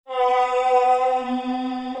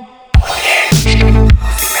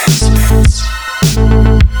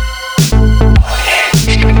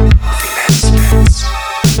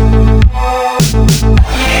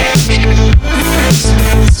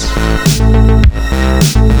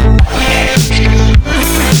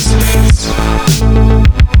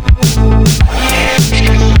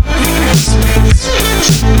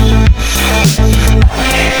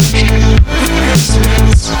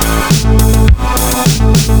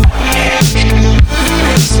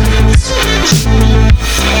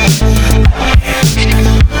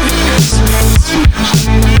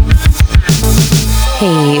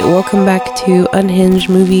welcome back to Unhinged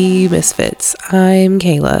Movie Misfits. I'm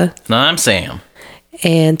Kayla. No, I'm Sam.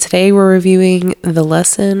 And today we're reviewing The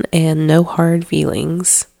Lesson and No Hard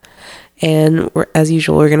Feelings. And as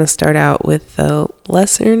usual, we're going to start out with the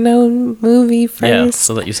lesser known movie first. Yeah,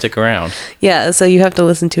 so that you stick around. Yeah, so you have to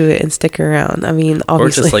listen to it and stick around. I mean,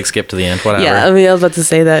 obviously. Or just like skip to the end, whatever. Yeah, I mean, I was about to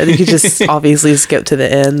say that. You could just obviously skip to the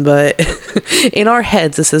end, but in our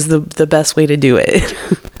heads, this is the best way to do it.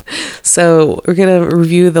 So we're going to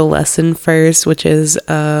review The Lesson first, which is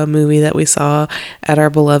a movie that we saw at our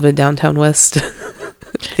beloved Downtown West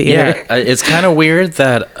theater. Yeah, it's kind of weird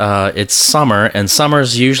that it's summer, and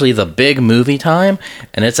summer's usually the big movie time,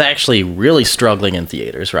 and it's actually really struggling in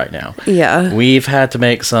theaters right now. Yeah. We've had to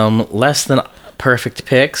make some less than perfect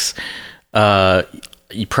picks.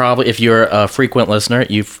 You probably, if you're a frequent listener,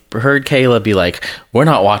 you've heard Kayla be like, we're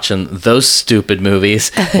not watching those stupid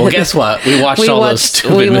movies. Well, guess what? We watched those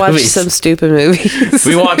stupid movies. We watched some stupid movies.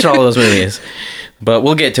 We watched all those movies. But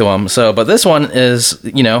we'll get to them. But this one is,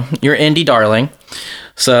 your indie darling.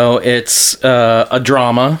 So it's a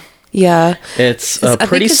drama. Yeah. It's a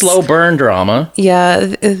pretty slow burn drama.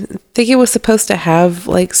 Yeah. I think it was supposed to have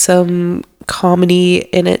like some comedy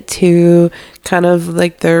in it too, kind of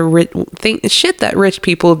like the shit that rich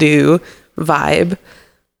people do vibe.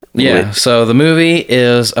 Yeah. So the movie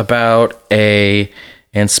is about a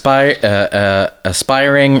aspiring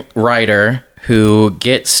writer who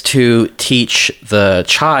gets to teach the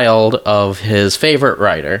child of his favorite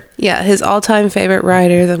writer. Yeah, his all-time favorite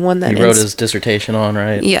writer, the one that he wrote his dissertation on,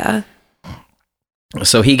 right? Yeah.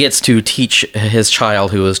 So he gets to teach his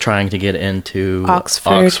child who is trying to get into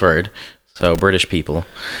Oxford. So British people.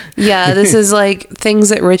 Yeah, this is like things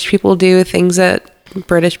that rich people do, things that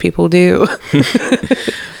British people do.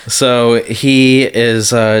 So he is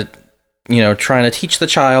trying to teach the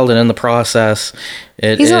child, and in the process,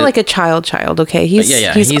 he's not like a child, okay? He's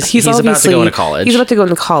about to go into college. He's about to go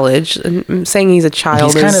into college, and I'm saying he's a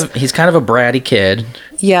child. He's kind of a bratty kid.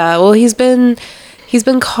 Yeah, well, he's been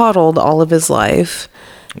coddled all of his life.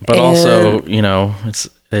 But also,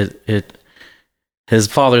 his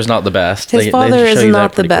father's not the best. His father is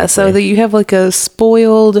not the best. So that you have like a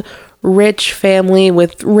spoiled rich family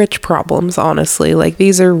with rich problems, honestly. Like,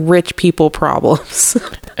 these are rich people problems.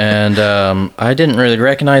 And I didn't really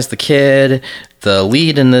recognize the kid, the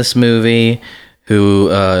lead in this movie, who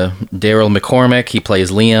Daryl McCormick, he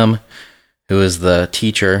plays Liam, who is the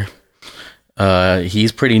teacher.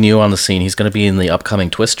 He's pretty new on the scene. He's going to be in the upcoming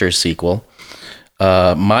Twisters sequel.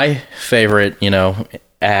 My favorite,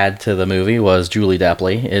 add to the movie was Julie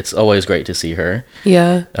Depley. It's always great to see her.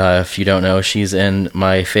 Yeah. If you don't know, she's in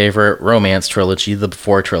my favorite romance trilogy, the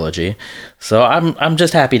Before trilogy. So I'm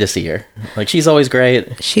just happy to see her. Like, she's always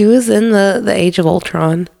great. She was in the Age of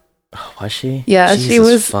Ultron. Oh, was she? Yeah, she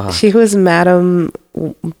was Madam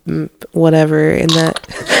whatever in that.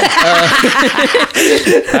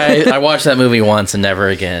 I watched that movie once and never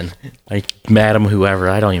again. Like, Madam whoever,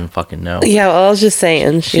 I don't even fucking know. Yeah, well, I was just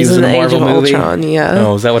saying she's in the Age of Ultron. Yeah.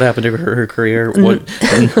 Oh, is that what happened to her career? What?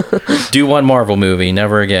 Do one Marvel movie,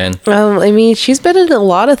 never again. I mean, she's been in a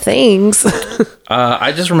lot of things.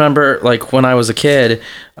 I just remember, like, when I was a kid,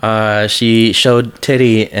 she showed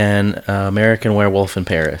titty in American Werewolf in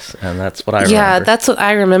Paris, and that's what I remember. Yeah, that's what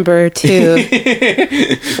I remember too.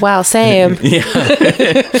 Wow, Sam. Yeah.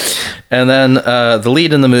 And then the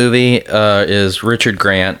lead in the movie is Richard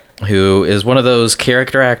Grant, who is one of those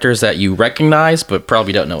character actors that you recognize but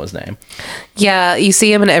probably don't know his name. Yeah, you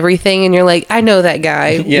see him in everything and you're like, I know that guy.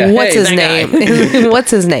 Yeah, What's his name?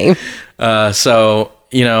 What's his name?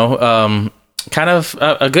 Kind of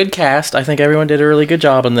a good cast. I think everyone did a really good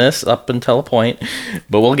job in this up until a point,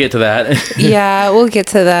 but we'll get to that. Yeah, we'll get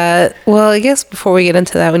to that. Well, I guess before we get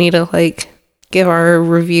into that, we need to give our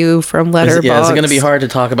review from Letterboxd. Is it going to be hard to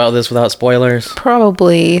talk about this without spoilers?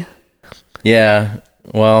 Probably. Yeah.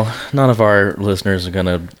 Well, none of our listeners are going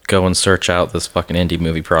to go and search out this fucking indie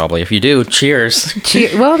movie, probably. If you do, cheers.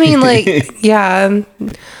 Well, I mean, yeah.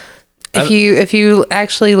 If you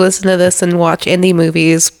actually listen to this and watch indie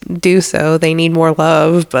movies, do so. They need more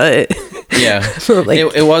love, but yeah,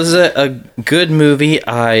 it was a good movie.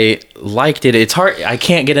 I liked it. It's hard. I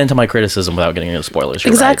can't get into my criticism without getting into spoilers.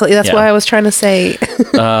 Exactly. Right. That's why I was trying to say.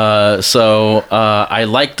 So I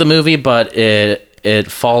liked the movie, but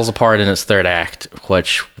it falls apart in its third act,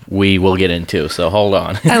 which we will get into. So hold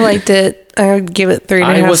on. I liked it. I would give it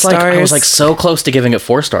 3.5 stars. I was like so close to giving it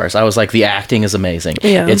 4 stars. I was like, the acting is amazing.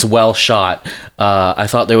 Yeah. It's well shot. I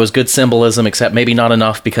thought there was good symbolism, except maybe not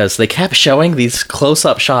enough because they kept showing these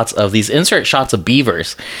close-up shots of these insert shots of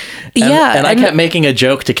beavers. And I kept making a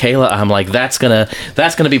joke to Kayla. I'm like, that's gonna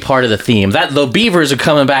be part of the theme. That the beavers are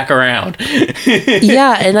coming back around.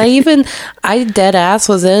 Yeah, and I dead ass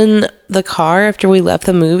was in the car after we left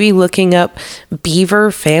the movie looking up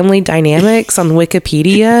beaver family dynamics on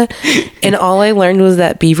Wikipedia, and all I learned was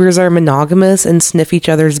that beavers are monogamous and sniff each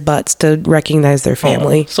other's butts to recognize their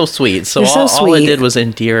family. So sweet. So all it did was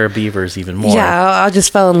endear beavers even more. Yeah, I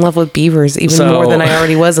just fell in love with beavers even more than I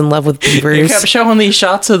already was in love with beavers. You kept showing these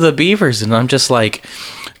shots of the beavers, and I'm just like,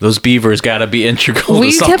 those beavers got to be integral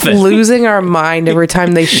to something. We kept losing our mind every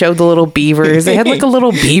time they showed the little beavers. They had like a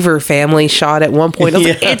little beaver family shot at one point. I was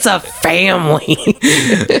like, it's a family.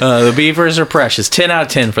 The beavers are precious. 10 out of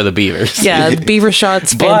 10 for the beavers. Yeah, the beaver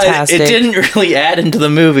shot's fantastic. But it didn't really add into the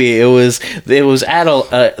movie. It was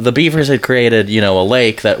the beavers had created, a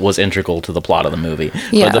lake that was integral to the plot of the movie.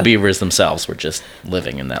 Yeah. But the beavers themselves were just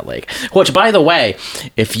living in that lake. Which, by the way,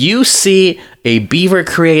 if you see a beaver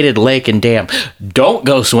created lake and dam, don't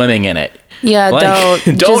go swimming in it. Yeah, don't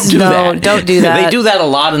do that. Don't do that. They do that a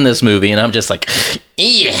lot in this movie, and I'm just like,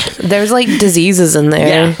 yeah. There's like diseases in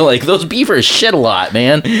there. Yeah, like those beavers shit a lot,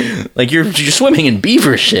 man. Like you're swimming in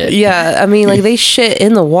beaver shit. Yeah, I mean, like they shit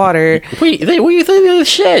in the water. What do you think they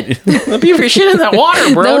shit? The beaver shit in that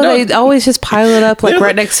water, bro. No, they always just pile it up like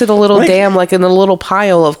right next to the little dam, like in a little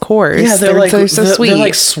pile. Of course, yeah, they're so sweet. They're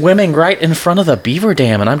like swimming right in front of the beaver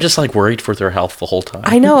dam, and I'm just like worried for their health the whole time.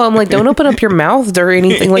 I know. I'm like, don't open up your mouth or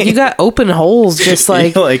anything. Like you got open holes, just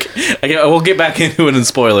like we'll get back into it in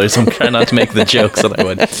spoilers. I'm trying not to make the jokes that I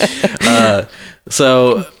would.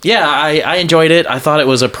 So yeah, I enjoyed it. I thought it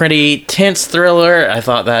was a pretty tense thriller. I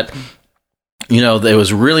thought that it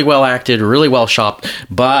was really well acted, really well shot,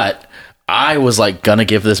 but I was like gonna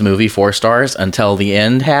give this movie 4 stars until the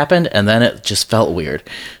end happened, and then it just felt weird.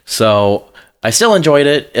 So I still enjoyed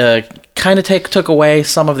it. Kind of took away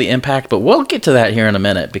some of the impact, but we'll get to that here in a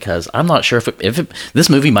minute because I'm not sure if this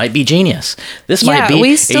movie might be genius. This might be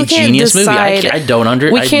a genius movie.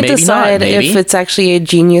 We can't decide if it's actually a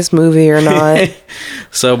genius movie or not.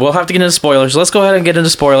 So we'll have to get into spoilers. Let's go ahead and get into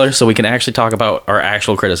spoilers so we can actually talk about our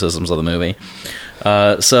actual criticisms of the movie.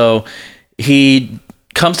 So he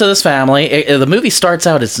comes to this family. The movie starts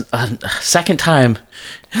out, it's a second time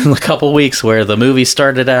in a couple weeks where the movie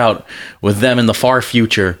started out with them in the far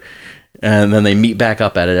future, and then they meet back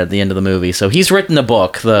up at it at the end of the movie. So he's written a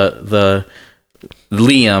book. The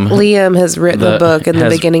Liam has written a book in the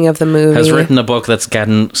beginning of the movie. Has written a book that's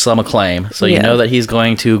gotten some acclaim. So you know that he's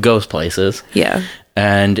going to ghost places. Yeah.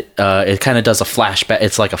 And it kind of does a flashback.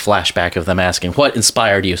 It's like a flashback of them asking, what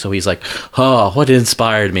inspired you? So he's like, oh, what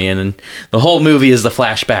inspired me? And the whole movie is the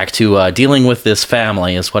flashback to dealing with this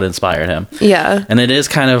family is what inspired him. Yeah. And it is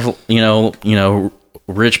kind of,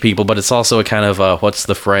 rich people, but it's also a kind of, what's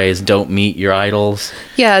the phrase? Don't meet your idols.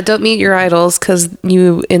 Yeah, don't meet your idols because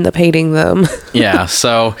you end up hating them. Yeah,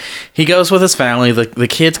 so he goes with his family. The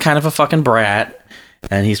kid's kind of a fucking brat.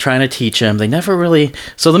 And he's trying to teach him. They never really...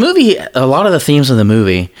 So the movie, a lot of the themes of the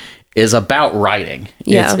movie is about writing.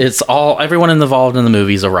 Yeah. It's all... Everyone involved in the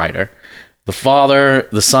movie is a writer. The father,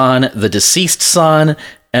 the son, the deceased son,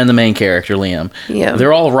 and the main character, Liam. Yeah.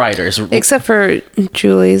 They're all writers. Except for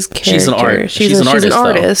Julie's character. She's an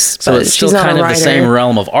artist. So it's still kind of the same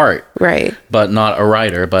realm of art. Right. But not a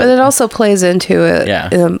writer. But it also plays into it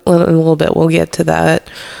in a little bit. We'll get to that.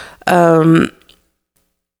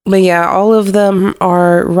 But yeah, all of them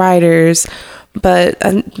are writers, but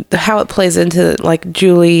how it plays into like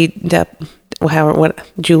Julie's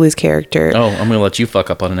character. Oh, I'm gonna let you fuck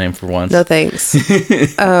up on a name for once. No thanks.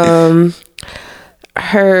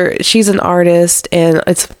 She's an artist, and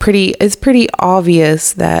it's pretty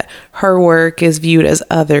obvious that her work is viewed as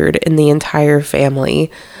othered in the entire family.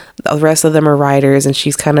 The rest of them are writers, and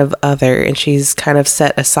she's kind of other, and she's kind of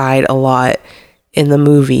set aside a lot in the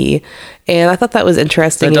movie, and I thought that was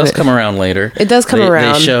interesting. It does come around later. It does come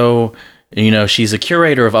around. They show, she's a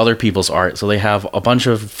curator of other people's art, so they have a bunch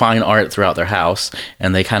of fine art throughout their house,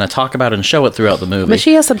 and they kind of talk about it and show it throughout the movie. But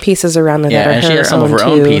she has some pieces around it. Yeah, and she has some of her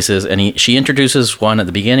own pieces, and she introduces one at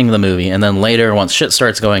the beginning of the movie, and then later, once shit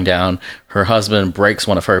starts going down, her husband breaks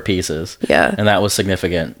one of her pieces. Yeah, and that was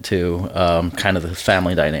significant to kind of the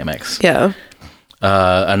family dynamics. Yeah.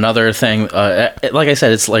 Another thing, like I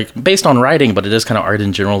said, it's like based on writing, but it is kind of art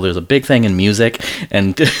in general. There's a big thing in music,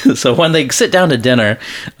 and so when they sit down to dinner,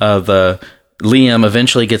 the Liam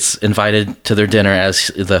eventually gets invited to their dinner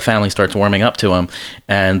as the family starts warming up to him,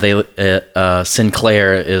 and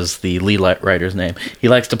Sinclair is the lead writer's name. He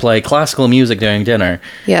likes to play classical music during dinner.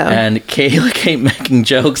 Yeah. And Kayla kept making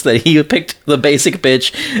jokes that he picked the basic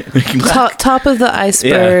bitch. Top of the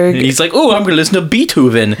iceberg. Yeah. He's like, oh, I'm going to listen to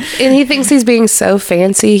Beethoven. And he thinks he's being so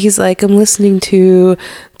fancy. He's like, I'm listening to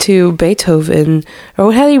Beethoven,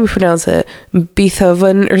 or how do you pronounce it?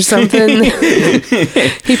 Beethoven or something.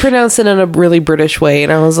 He pronounced it in a really British way,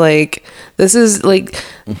 and I was like, this is like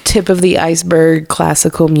tip of the iceberg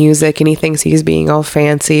classical music, and he thinks he's being all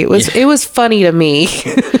fancy. It was funny to me.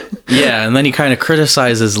 Yeah, and then he kind of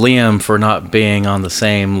criticizes Liam for not being on the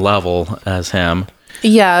same level as him.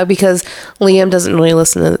 Yeah, because Liam doesn't really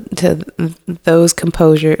listen to those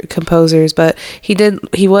composers, but he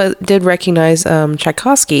did recognize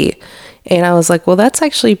Tchaikovsky, and I was like, well, that's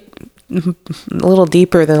actually a little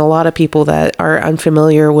deeper than a lot of people that are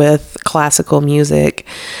unfamiliar with classical music.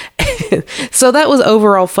 So that was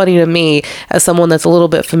overall funny to me as someone that's a little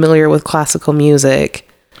bit familiar with classical music.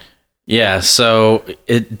 Yeah, so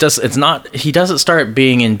he doesn't start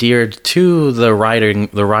being endeared to the writer,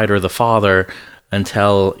 the father,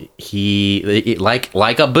 until he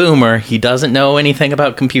like a boomer, he doesn't know anything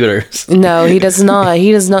about computers. No, he does not.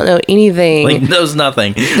 He does not know anything. He knows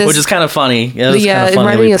nothing, which is kind of funny. It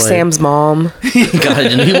reminded me of Sam's mom.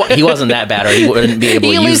 God, he wasn't that bad, or he wouldn't be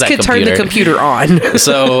able to use that computer. He at least could turn the computer on.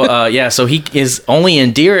 So he is only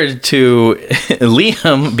endeared to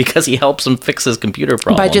Liam because he helps him fix his computer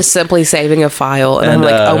problem by just simply saving a file. And I'm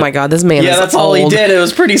like, oh my God, this man is that's old. all he did. It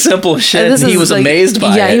was pretty simple shit. He was like, amazed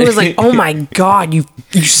by it. Yeah, he was like, oh my God, you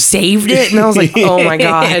saved it? And I was like, oh my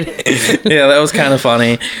God. Yeah, that was kind of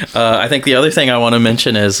funny. I think the other thing I want to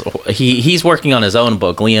mention is he's working on his own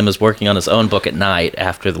book. Liam is working on his own book at night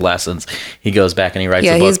after the lessons. He goes back and he writes a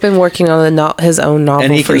book. Yeah, he's been working on his own novel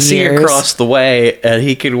for years. And he can see across the way, and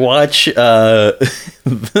he can watch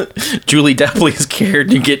Julie Depley's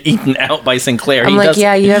character get eaten out by Sinclair. I'm like,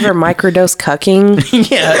 yeah, you ever microdose cucking?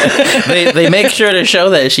 Yeah, they make sure to show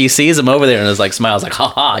that she sees him over there and is like, smiles like,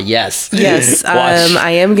 haha, yes. Yes,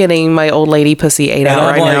 I am getting my old lady pussy ate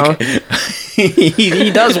out right now. He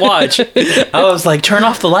does watch. I was like, turn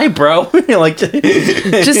off the light, bro. Like,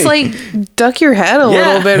 just like duck your head a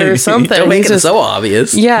little bit or something. Don't make it so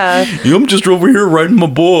obvious. Yeah. I'm just over here writing my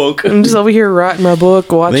book. I'm just over here writing my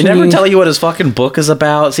book, watching. They never tell you what his fucking book is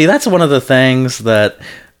about. See, that's one of the things that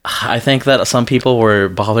I think that some people were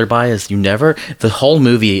bothered by is the whole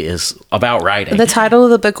movie is about writing. The title of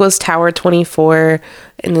the book was Tower 24.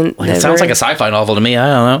 And then it sounds like a sci-fi novel to me. I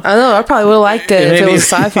don't know. I know. I probably would have liked it if it was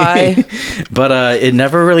sci-fi. But it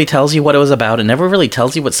never really tells you what it was about. It never really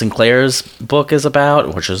tells you what Sinclair's book is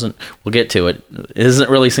about, which isn't, we'll get to it. It isn't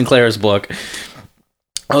really Sinclair's book.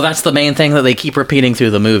 Oh, that's the main thing that they keep repeating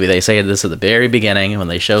through the movie. They say this at the very beginning when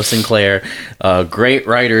they show Sinclair, great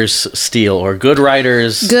writers steal, or good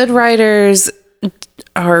writers. Good writers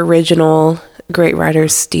are original. Great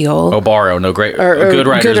writers steal. Oh, borrow. No, good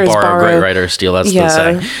writers borrow. Great writers steal. That's the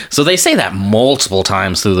saying. So they say that multiple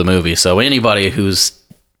times through the movie. So anybody who's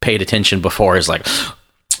paid attention before is like,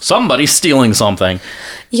 somebody's stealing something.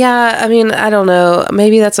 Yeah, I mean, I don't know.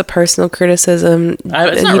 Maybe that's a personal criticism.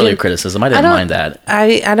 It's not really a criticism. I didn't mind that. I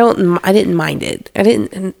didn't mind it. I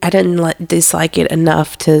didn't dislike it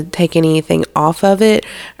enough to take anything off of it.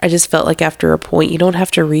 I just felt like after a point, you don't have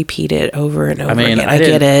to repeat it over and over again. I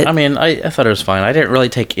get it. I mean, I thought it was fine. I didn't really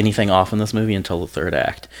take anything off in this movie until the third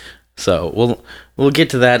act. So we'll get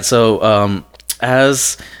to that. So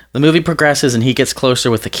as the movie progresses and he gets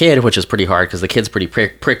closer with the kid, which is pretty hard because the kid's pretty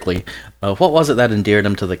prickly. What was it that endeared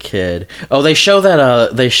him to the kid? Oh, they show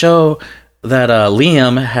that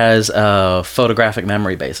Liam has a photographic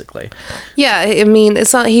memory, basically. Yeah, I mean,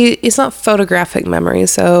 it's not photographic memory.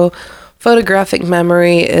 So photographic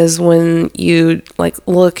memory is when you like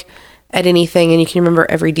look at anything and you can remember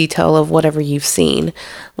every detail of whatever you've seen.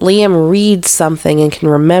 Liam reads something and can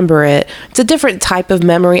remember it. It's a different type of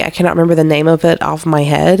memory. I cannot remember the name of it off my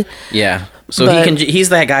head. Yeah. So he's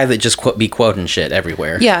that guy that just be quoting shit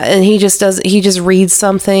everywhere. Yeah, and he just reads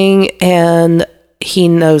something and he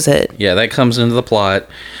knows it. Yeah, that comes into the plot.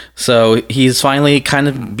 So he's finally kind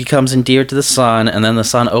of becomes endeared to the son, and then the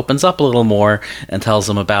son opens up a little more and tells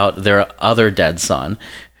him about their other dead son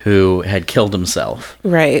who had killed himself.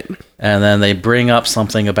 Right. And then they bring up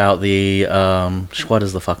something about the, what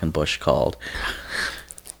is the fucking bush called?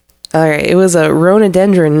 All right, it was a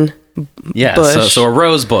rhododendron bush. So a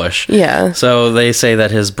rose bush. Yeah. So they say that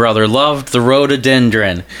his brother loved the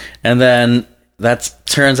rhododendron. And then that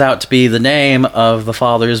turns out to be the name of the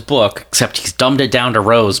father's book, except he's dumbed it down to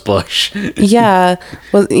Rosebush. Yeah.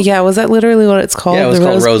 Was that literally what it's called? Yeah, it was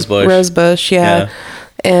called Rosebush. Rosebush, yeah.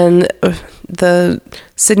 And the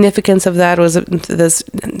significance of that was this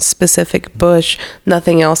specific bush,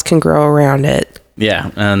 nothing else can grow around it.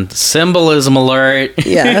 Yeah, and symbolism alert.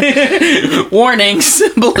 Yeah. Warning,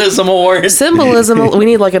 symbolism alert. Symbolism, we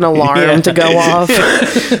need like an alarm to go off.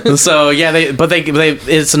 So, yeah,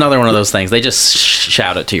 it's another one of those things. They just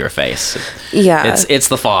shout it to your face. Yeah. It's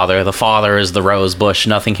the father. The father is the rose bush.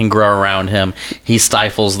 Nothing can grow around him. He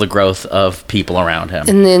stifles the growth of people around him.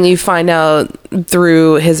 And then you find out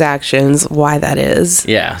through his actions why that is.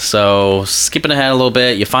 Yeah, so skipping ahead a little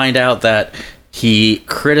bit, you find out that he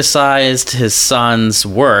criticized his son's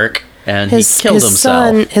work and he killed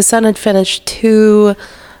himself. His son had finished two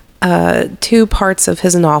parts of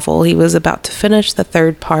his novel. He was about to finish the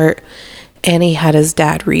third part, and he had his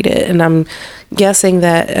dad read it. And I'm guessing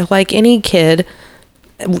that, like any kid,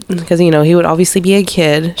 because he would obviously be a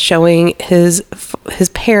kid, showing his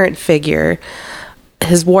parent figure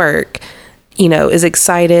his work, is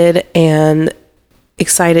excited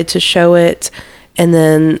to show it, and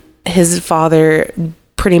then his father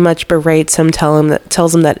pretty much berates him,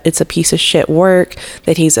 tells him that it's a piece of shit work,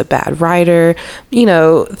 that he's a bad writer,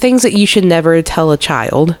 things that you should never tell a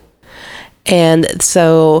child. And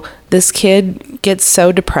so this kid gets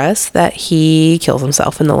so depressed that he kills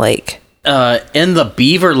himself in the lake. In the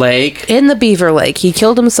Beaver Lake. In the Beaver Lake. He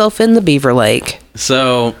killed himself in the Beaver Lake.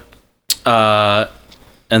 So, and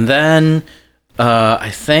then,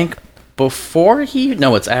 I think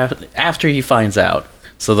it's after he finds out.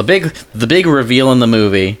 So the big reveal in the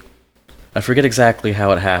movie, I forget exactly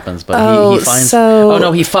how it happens, but he finds. He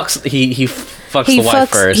fucks the wife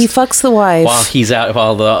first. He fucks the wife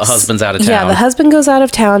while the husband's out of town. Yeah, the husband goes out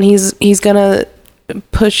of town. He's gonna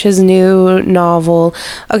push his new novel.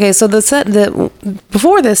 Okay, so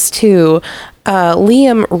before this too,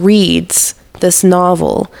 Liam reads this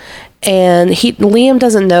novel. And Liam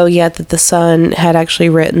doesn't know yet that the son had actually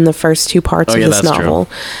written the first two parts of this novel.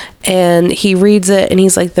 True. And he reads it and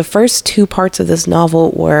he's like, the first two parts of this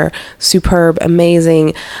novel were superb,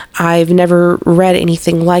 amazing. I've never read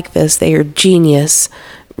anything like this. They are genius,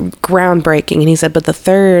 groundbreaking. And he said, but the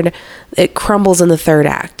third, it crumbles in the third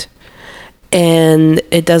act. And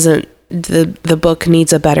it doesn't, the book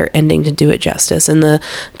needs a better ending to do it justice. And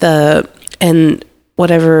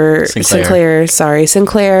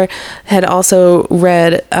Sinclair had also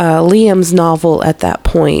read Liam's novel at that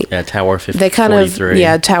point. Yeah, Tower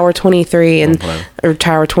 43. Tower 23 or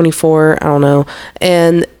Tower 24, I don't know.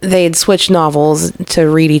 And they had switched novels to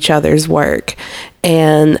read each other's work.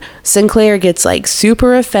 And Sinclair gets like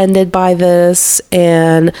super offended by this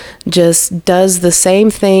and just does the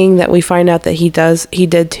same thing that we find out that he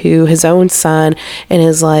did to his own son, and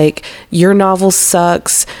is like, your novel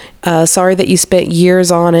sucks. Sorry that you spent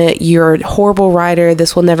years on it. You're a horrible writer.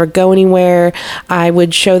 This will never go anywhere. I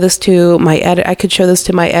would show this to I could show this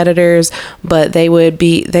to my editors, but they would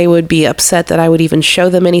be upset that I would even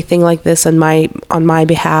show them anything like this on my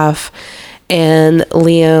behalf. And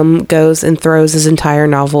Liam goes and throws his entire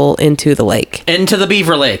novel into the lake. Into the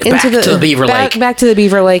Beaver Lake. Back to the Beaver Lake. Back to the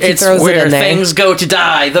Beaver Lake. It's where things go to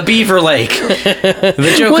die. The Beaver Lake.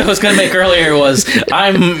 The joke I was going to make earlier was,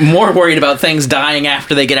 I'm more worried about things dying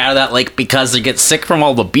after they get out of that lake because they get sick from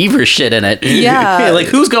all the beaver shit in it. Yeah. Like,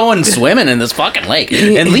 who's going swimming in this fucking lake?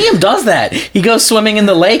 And Liam does that. He goes swimming in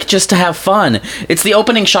the lake just to have fun. It's the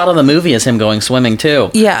opening shot of the movie is him going swimming,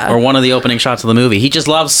 too. Yeah. Or one of the opening shots of the movie. He just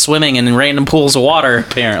loves swimming in random pools of water,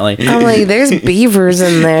 apparently. I'm like, there's beavers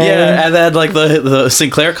in there. Yeah, and then like the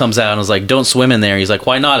Sinclair comes out and is like, don't swim in there. He's like,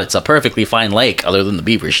 why not? It's a perfectly fine lake other than the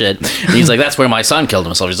beaver shit. And he's like, that's where my son killed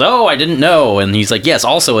himself. He's like, oh, I didn't know. And he's like, yes,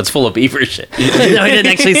 also it's full of beaver shit. No, he didn't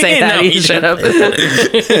actually say that. No, he shut up.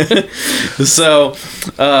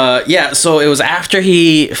 So it was after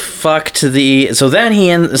he fucked he Sinclair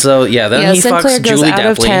fucks goes Julie out Depley.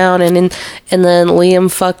 of town, and then Liam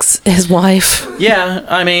fucks his wife. Yeah,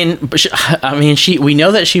 I mean, we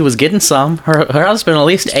know that she was getting some. Her husband at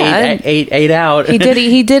least ate out. He did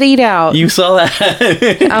eat out. You saw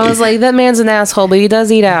that? I was like, that man's an asshole, but he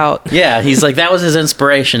does eat out. Yeah, he's like, that was his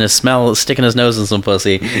inspiration, his smell, sticking his nose in some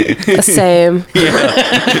pussy. Same.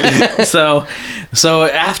 Yeah. So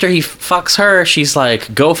after he fucks her, she's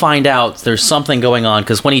like, go find out. There's something going on,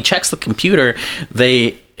 because when he checks the computer,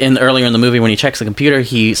 earlier in the movie, when he checks the computer,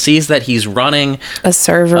 he sees that he's running a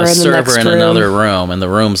server in another room, and the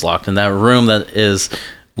room's locked. And that room that is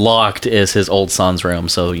locked is his old son's room.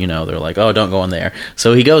 So, they're like, oh, don't go in there.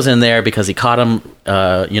 So he goes in there because he caught him,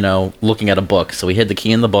 looking at a book. So he hid the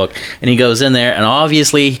key in the book, and he goes in there, and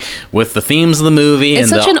obviously with the themes of the movie, it's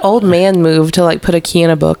such an old man move to like put a key in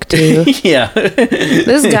a book too. Yeah.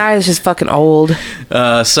 This guy is just fucking old.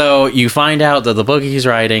 So you find out that the book he's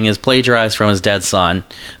writing is plagiarized from his dead son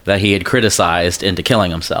that he had criticized into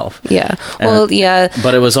killing himself. Yeah. Well, yeah.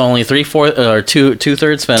 But it was only 2/3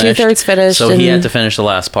 finished. 2/3 finished. So he had to finish the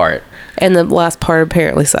last part. And the last part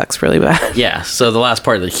apparently sucks really bad. Yeah. So the last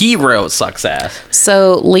part that he wrote sucks ass.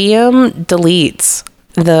 So Liam deletes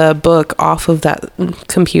the book off of that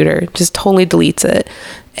computer, just totally deletes it,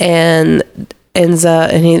 and ends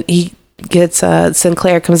and he gets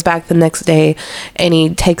Sinclair comes back the next day, and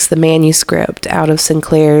he takes the manuscript out of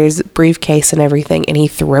Sinclair's briefcase and everything, and he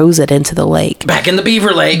throws it into the lake. Back in the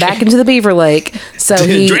beaver lake. So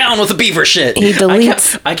he drown with the beaver shit. He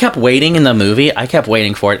deletes. I kept waiting in the movie. I kept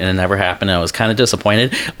waiting for it, and it never happened. And I was kind of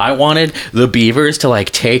disappointed. I wanted the beavers to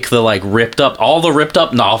like take the like ripped up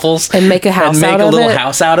novels and make a house out of it. And make a little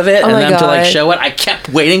house out of it, and them God. to like show it. I kept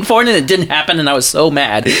waiting for it, and it didn't happen, and I was so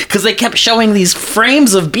mad because they kept showing these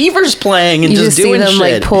frames of beavers playing and you just see doing them shit.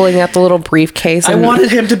 Like pulling out the little briefcase. I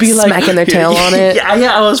wanted him to be like smacking their tail on it. Yeah,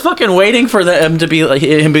 I was fucking waiting for them to be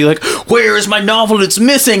like, where is my novel? It's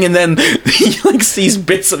missing. And then he like sees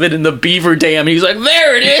bits of it in the beaver dam, and he's like,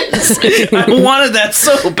 there it is. I wanted that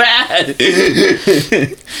so bad.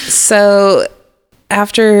 So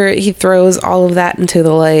after he throws all of that into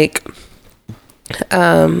the lake,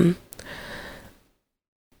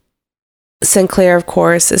 Sinclair, of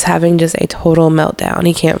course, is having just a total meltdown.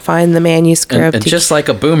 He can't find the manuscript. And just like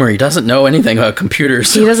a boomer, he doesn't know anything about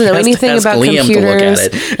computers. He doesn't know anything about Liam computers. To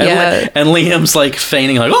look at it. Yeah. And Liam's like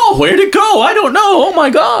feigning like, oh, where'd it go? I don't know. Oh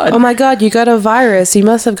my God, you got a virus. You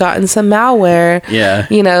must have gotten some malware. Yeah.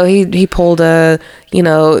 He pulled a,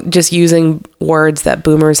 just using words that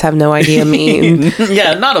boomers have no idea mean.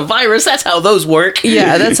 Yeah, not a virus. That's how those work.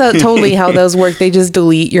 Yeah, that's totally how those work. They just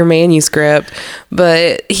delete your manuscript.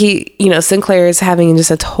 But Sinclair is having just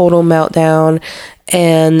a total meltdown.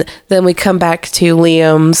 And then we come back to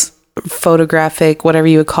Liam's photographic, whatever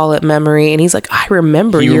you would call it, memory. And he's like, I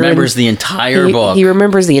remember. He remembers the entire book. He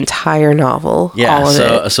remembers the entire novel. Yeah, all of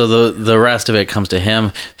it. So the rest of it comes to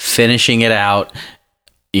him finishing it out.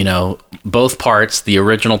 Both parts, the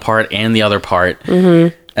original part and the other part.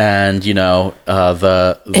 Mm-hmm. And, the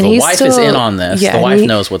wife is in on this. Yeah, the wife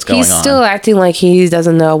knows what's going on. He's still acting like he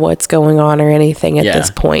doesn't know what's going on or anything at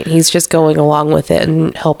this point. He's just going along with it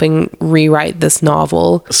and helping rewrite this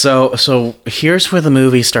novel. So here's where the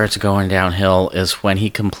movie starts going downhill, is when he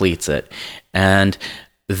completes it. And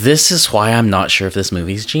this is why I'm not sure if this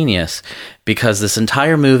movie's genius. Because this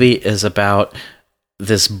entire movie is about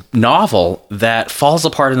this novel that falls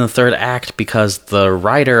apart in the third act because the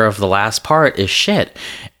writer of the last part is shit.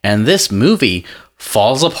 And this movie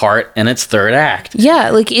falls apart in its third act. Yeah,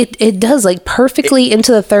 like it does, like perfectly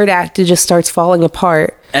into the third act. It just starts falling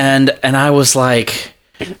apart. And I was like,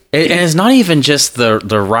 and it's not even just the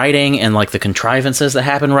writing and like the contrivances that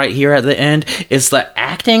happen right here at the end. It's the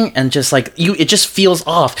acting and just like it just feels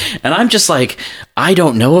off. And I'm just like, I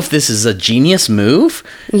don't know if this is a genius move.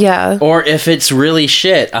 Yeah. Or if it's really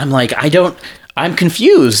shit. I'm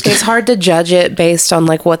confused. It's hard to judge it based on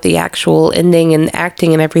like what the actual ending and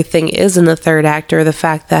acting and everything is in the third act, or the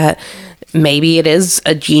fact that maybe it is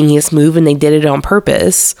a genius move and they did it on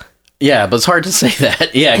purpose. Yeah, but it's hard to say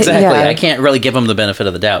that. Yeah, exactly. Yeah. I can't really give him the benefit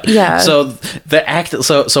of the doubt. Yeah. So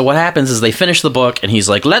so what happens is they finish the book and he's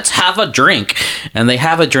like, let's have a drink. And they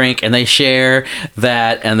have a drink and they share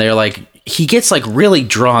that, and they're like, he gets like really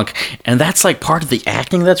drunk, and that's like part of the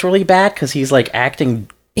acting that's really bad, because he's like acting.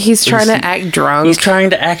 He's trying to act drunk. He's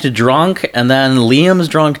trying to act drunk, and then Liam's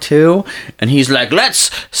drunk too, and he's like, let's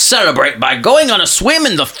celebrate by going on a swim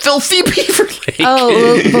in the filthy beaver lake.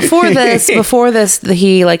 Oh, before this,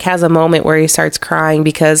 he like has a moment where he starts crying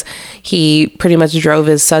because he pretty much drove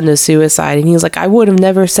his son to suicide, and he's like, I would have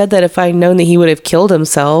never said that if I'd known that he would have killed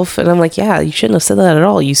himself. And I'm like, yeah, you shouldn't have said that at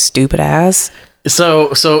all, you stupid ass.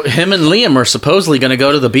 So him and Liam are supposedly going to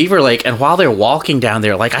go to the beaver lake, and while they're walking down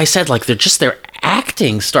there, like I said, like their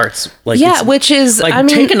acting starts like, yeah, which is like,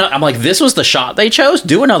 I'm like, this was the shot they chose.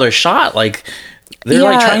 Do another shot. Like they're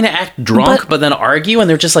like trying to act drunk, but then argue, and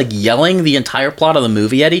they're just like yelling the entire plot of the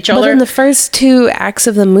movie at each other. But in the first two acts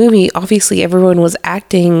of the movie, obviously everyone was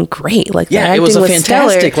acting great. Like, yeah, it was a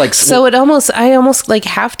fantastic stellar. Like. So I almost like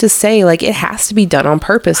have to say, like, it has to be done on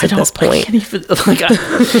purpose at this point. I can't even,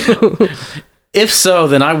 like, If so,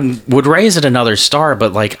 then I would raise it another star,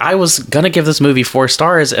 but like I was gonna give this movie 4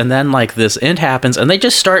 stars, and then like this end happens, and they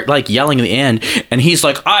just start like yelling at the end, and he's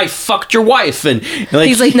like, "I fucked your wife," and like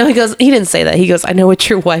he's like, no, he didn't say that. He goes, "I know what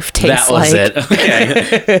your wife tastes like." That was it.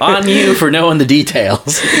 Okay, on you for knowing the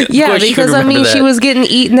details. Yeah, because I mean, she was getting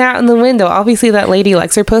eaten out in the window. Obviously, that lady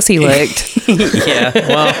likes her pussy licked. Yeah,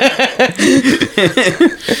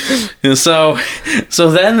 well, so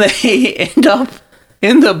then they end up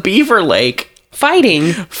in the beaver lake.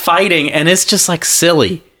 Fighting, and it's just like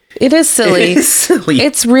silly. It is silly. It is silly.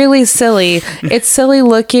 It's really silly. It's silly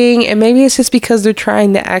looking, and maybe it's just because they're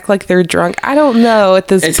trying to act like they're drunk. I don't know at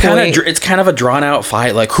this point. It's kind of a drawn out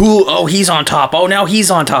fight. Like, he's on top. Oh, now he's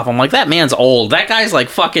on top. I'm like, that man's old. That guy's like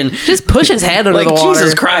fucking... Just push his head under the water.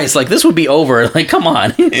 Jesus Christ. Like, this would be over. Like, come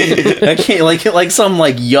on. I can't, like some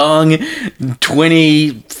like young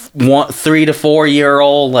 3 to 4 year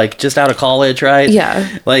old, like just out of college, right?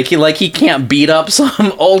 Yeah. Like he can't beat up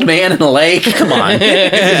some old man in a lake. Come on.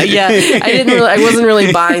 Yeah, I wasn't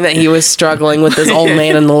really buying that he was struggling with this old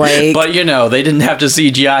man in the lake. But you know, they didn't have to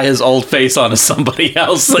CGI his old face onto somebody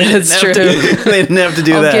else. That's true. They didn't have to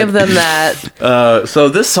do that. I'll give them that. So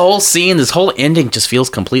this whole scene, this whole ending just feels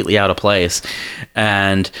completely out of place.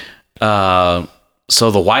 And so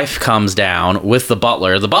the wife comes down with the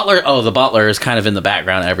butler. The butler is kind of in the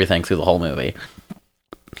background of everything through the whole movie.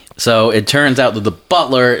 So it turns out that the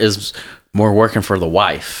butler is more working for the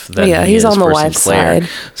wife than he's on the wife's side.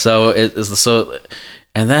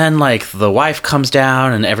 And then like the wife comes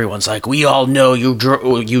down and everyone's like, "We all know you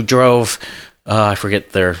drove." I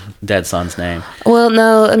forget their dead son's name. Well,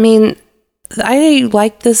 no, I mean, I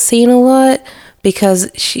like this scene a lot. Because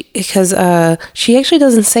she actually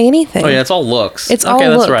doesn't say anything. Oh yeah, it's all looks. It's all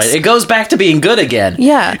looks. That's right. It goes back to being good again.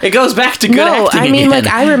 Yeah, it goes back to good acting. I mean, again. like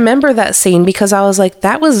I remember that scene because I was like,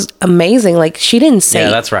 that was amazing. Like she didn't say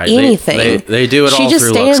that's right. Anything. They do it all through looks. She just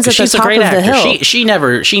stands at the top of the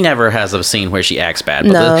hill. She never has a scene where she acts bad.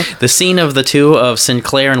 But the scene of the two of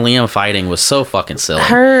Sinclair and Liam fighting was so fucking silly.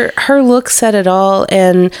 Her look said it all,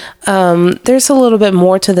 and there's a little bit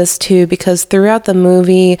more to this too because throughout the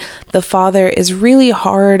movie, the father is really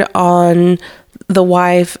hard on the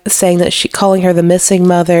wife, saying that calling her the missing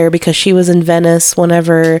mother because she was in Venice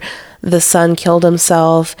whenever the son killed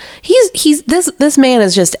himself. This man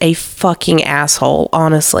is just a fucking asshole,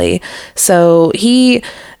 honestly. So he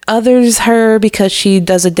others her because she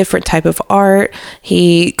does a different type of art.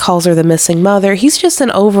 He calls her the missing mother. He's just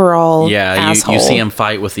an overall asshole. You see him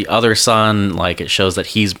fight with the other son. Like it shows that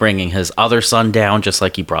he's bringing his other son down, just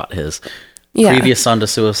like he brought his previous son to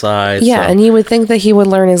suicide. Yeah, and you would think that he would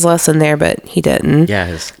learn his lesson there, but he didn't. Yeah,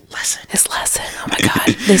 his lesson. Oh my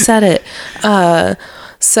God, they said it.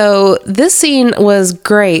 So this scene was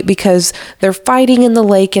great because they're fighting in the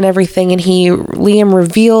lake and everything, and Liam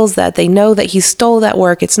reveals that they know that he stole that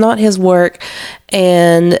work. It's not his work,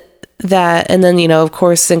 and then, you know, of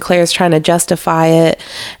course, Sinclair's trying to justify it,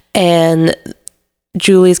 and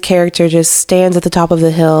Julie's character just stands at the top of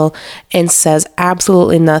the hill and says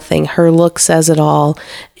absolutely nothing. Her look says it all.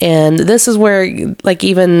 And this is where like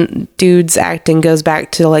even dude's acting goes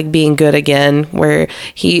back to like being good again, where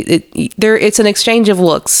it's an exchange of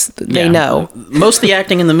looks. They know. Most of the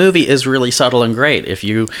acting in the movie is really subtle and great. If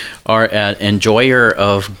you are an enjoyer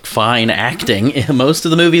of fine acting, most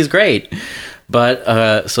of the movie is great.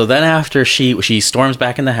 But so then after she storms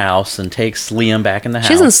back in the house and takes Liam back in the house.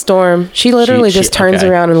 She doesn't storm. She literally just turns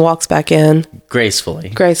around and walks back in.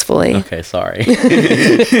 Gracefully. Okay, sorry.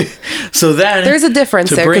 So then there's a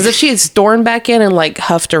difference there because if she had stormed back in and like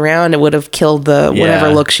huffed around, it would have killed the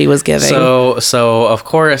whatever look she was giving. So of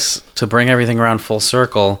course, to bring everything around full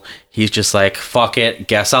circle, he's just like, fuck it,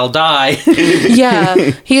 guess I'll die. Yeah.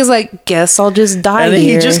 He's like, guess I'll just die and then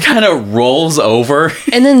here. He just kind of rolls over.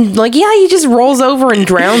 And then, like, he just rolls over and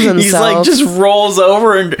drowns himself. He's like, just rolls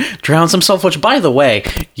over and drowns himself, which, by the way,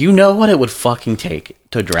 you know what it would fucking take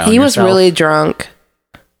to drown yourself. He was really drunk.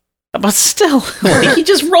 But still, like, he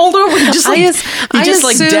just rolled over. He just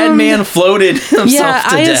like dead man floated himself to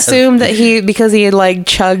death. I assumed that because he had like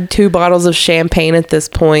chugged 2 bottles of champagne at this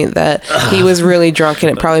point, that he was really drunk, and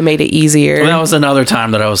it probably made it easier. Well, that was another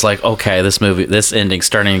time that I was like, okay, this ending's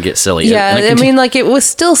starting to get silly. Yeah, I mean, like it was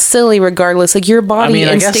still silly regardless. Like your body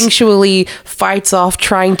instinctually fights off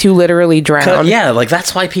trying to literally drown. Yeah, like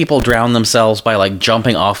that's why people drown themselves by like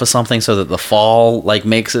jumping off of something so that the fall like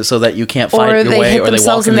makes it so that you can't fight your way, or they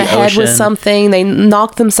walk in the ocean. With something, they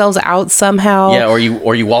knock themselves out somehow. Yeah, or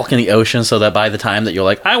you walk in the ocean so that by the time that you're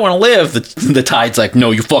like, I want to live, the tide's like,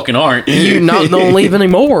 no, you fucking aren't. You don't leave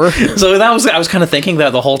anymore. So I was kind of thinking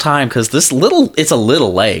that the whole time because it's a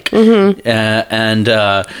little lake, and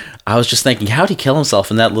I was just thinking, how'd he kill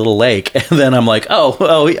himself in that little lake? And then I'm like,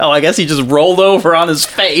 I guess he just rolled over on his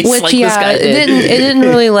face. Which, like this guy did. It didn't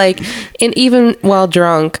really like, and even while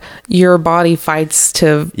drunk, your body fights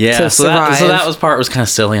to survive. So that part was kind of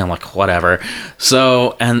silly. I'm like, whatever.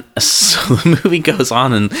 So the movie goes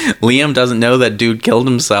on, and Liam doesn't know that dude killed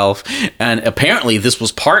himself. And apparently this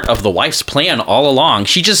was part of the wife's plan all along.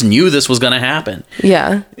 She just knew this was going to happen.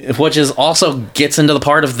 Yeah. Which is also gets into the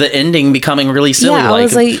part of the ending becoming really silly. Yeah, I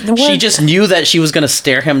was like, what? She just knew that she was going to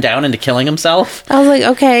stare him down into killing himself. I was like,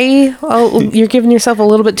 okay, you're giving yourself a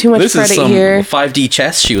little bit too much credit here. This is some 5D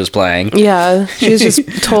chess she was playing. Yeah, she was just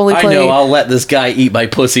totally playing. I know, I'll let this guy eat my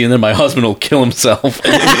pussy and then my husband will kill himself.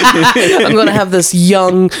 I'm going to have this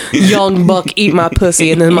young buck eat my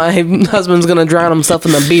pussy and then my husband's going to drown himself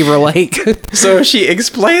in the beaver lake. So she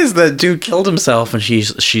explains that dude killed himself, and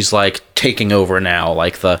she's like taking over now.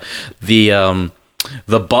 Like the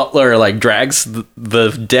butler like drags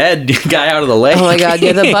the dead guy out of the lake. Oh my god,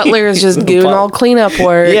 yeah, the butler is just doing all cleanup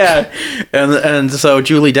work. Yeah. And so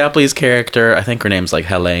Julie Depley's character, I think her name's like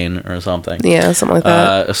Helene or something. Yeah, something like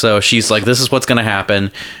that. So she's like, this is what's going to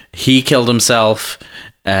happen. He killed himself,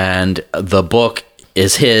 and the book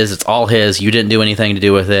is his. It's all his. You didn't do anything to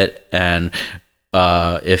do with it. And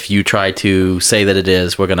if you try to say that it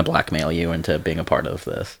is, we're going to blackmail you into being a part of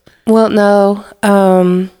this. Well, no.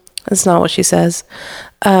 That's not what she says.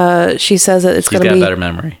 She says that it's going to be... She's got a better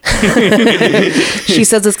memory. She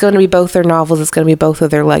says it's going to be both their novels. It's going to be both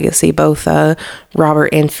of their legacy. Both Robert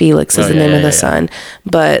and Felix is the name of the son.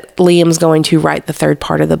 But Liam's going to write the third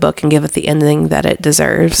part of the book and give it the ending that it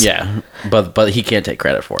deserves. Yeah, but he can't take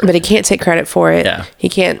credit for it. But he can't take credit for it. Yeah.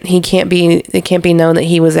 It can't be known that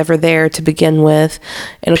he was ever there to begin with.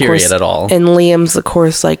 And of Period course, at all. And Liam's, of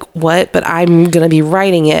course, like, what? But I'm going to be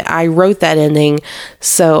writing it. I wrote that ending,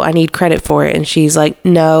 so I need credit for it. And she's like,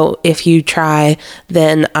 no, if you try,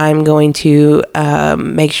 then I'm going to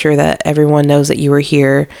make sure that everyone knows that you were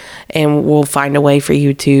here, and we'll find a way for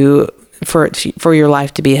you to for your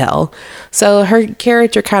life to be hell. So her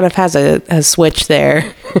character kind of has a switch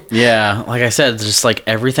there. Yeah, like I said, just like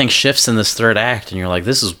everything shifts in this third act, and you're like,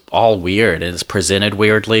 this is all weird, and it's presented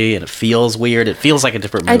weirdly, and it feels weird. It feels like a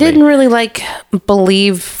different movie. I didn't really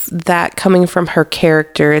believe that coming from her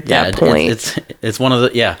character at that point. It's one of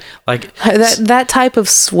the like that type of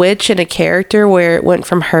switch in a character where it went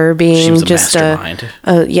from her being just mastermind.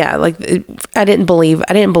 I didn't believe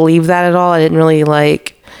that at all. I didn't really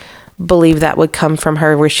believe that would come from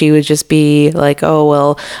her, where she would just be like, oh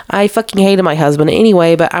well, I fucking hated my husband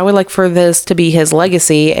anyway, but I would like for this to be his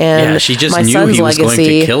legacy, and she just my knew son's he was legacy.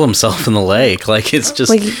 going to kill himself in the lake. Like, it's just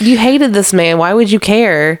like, you hated this man, why would you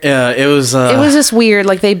care? Yeah, it was just weird.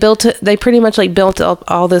 Like, they pretty much like built up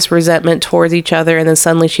all this resentment towards each other, and then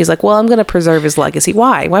suddenly she's like, well, I'm going to preserve his legacy.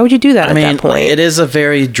 Why would you do that at that point? It is a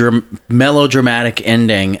very melodramatic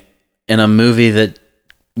ending in a movie that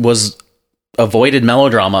was avoided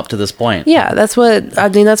melodrama up to this point. Yeah, this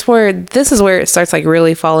is where it starts like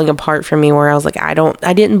really falling apart for me, where I was like, I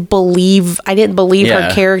didn't believe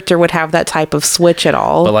her character would have that type of switch at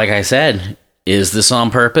all. But like I said, is this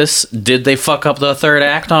on purpose? Did they fuck up the third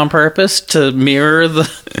act on purpose to mirror the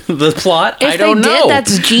plot? If I don't know.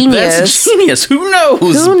 That's genius. Who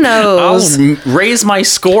knows? I'll raise my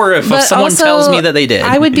score if someone tells me that they did.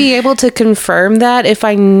 I would be able to confirm that if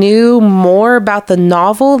I knew more about the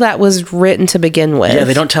novel that was written to begin with. Yeah,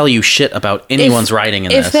 they don't tell you shit about anyone's writing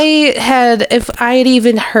in this. If I had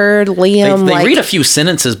even heard Liam, they read a few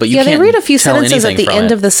sentences, but you can't. Yeah, they read a few sentences at the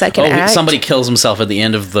end it. of the second act. Somebody kills himself at the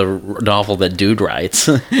end of the novel that dude writes.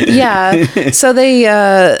 Yeah, so they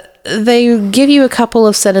give you a couple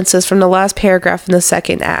of sentences from the last paragraph in the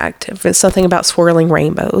second act. If it's something about swirling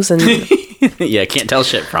rainbows, and yeah, can't tell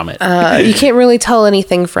shit from it. You can't really tell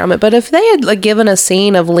anything from it. But if they had given a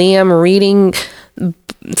scene of Liam reading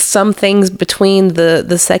some things between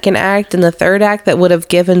the second act and the third act that would have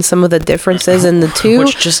given some of the differences in the two,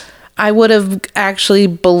 I would have actually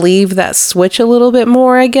believed that switch a little bit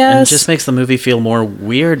more, I guess. And it just makes the movie feel more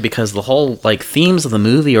weird, because the whole themes of the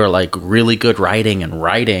movie are really good writing, and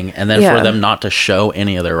then for them not to show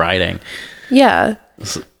any of their writing. Yeah.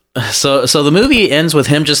 So the movie ends with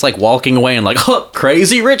him just walking away and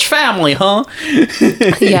crazy rich family, huh?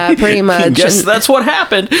 Yeah, pretty much. Guess that's what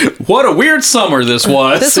happened. What a weird summer this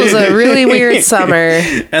was. This was a really weird summer.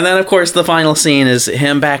 And then, of course, the final scene is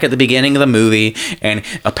him back at the beginning of the movie, and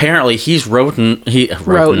apparently he's he's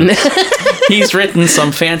written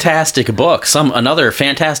some fantastic book, another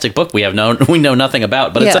fantastic book we know nothing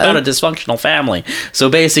about, but it's about a dysfunctional family. So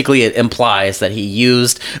basically, it implies that he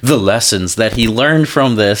used the lessons that he learned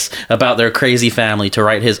from this about their crazy family to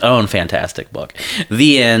write his own fantastic book.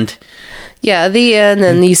 The end. Yeah, the end,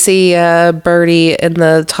 and you see Birdie in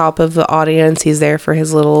the top of the audience. He's there for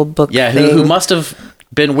his little book Yeah, thing. who must have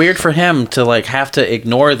been weird for him to like have to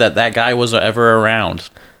ignore that guy was ever around.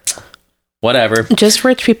 Whatever. Just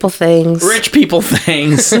rich people things. Rich people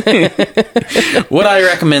things. Would I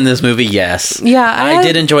recommend this movie? Yes. Yeah, I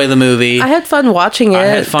did enjoy the movie. I had fun watching it. I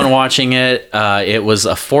had fun watching it. It was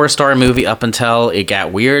a 4-star movie up until it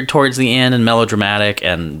got weird towards the end and melodramatic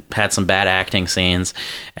and had some bad acting scenes.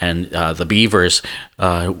 And the beavers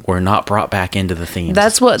were not brought back into the theme.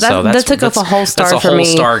 That took up a whole star for me. That's a whole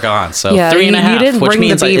star gone. So yeah, 3.5, which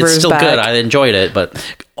means it's still good. I enjoyed it, but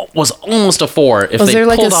was almost a 4. If was there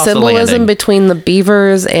like a symbolism between the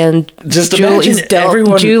beavers and just Julie's beaver?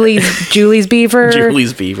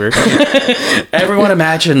 Julie's beaver. Everyone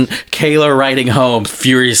imagine Kayla writing home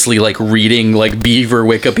furiously, like reading like beaver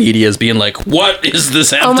Wikipedias, being like, "What is this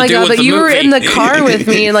have to do with the movie?" Oh my god! But you were in the car with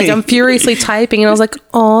me, and like I'm furiously typing, and I was like,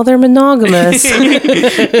 "Oh, they're monogamous."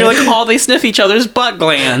 You're like, "Oh, they sniff each other's butt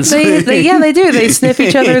glands." They do. They sniff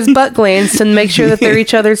each other's butt glands to make sure that they're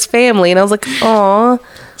each other's family, and I was like, "Oh."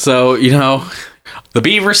 So, the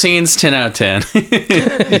beaver scene's 10 out of 10.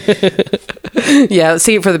 Yeah,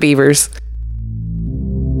 see it for the beavers.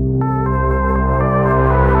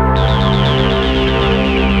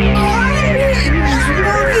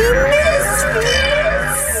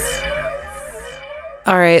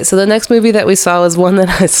 All right, so the next movie that we saw was one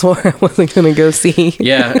that I swore I wasn't going to go see.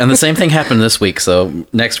 Yeah, and the same thing happened this week, so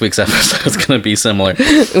next week's episode is going to be similar.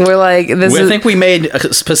 We're like, I think we made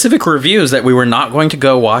specific reviews that we were not going to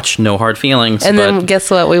go watch No Hard Feelings. And then guess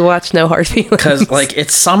what? We watched No Hard Feelings. Because,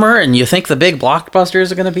 it's summer, and you think the big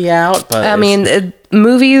blockbusters are going to be out, but... I mean...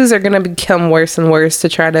 movies are going to become worse and worse to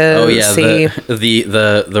try to see.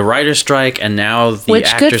 The writer's strike and now the Which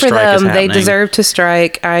actor good for strike is them. happening. They deserve to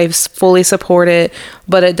strike. I fully support it,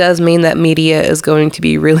 but it does mean that media is going to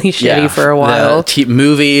be really shitty for a while.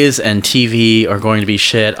 Movies and TV are going to be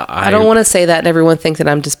shit. I don't want to say that and everyone thinks that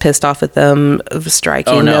I'm just pissed off at them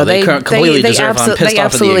striking. Oh no, they completely deserve it. I'm pissed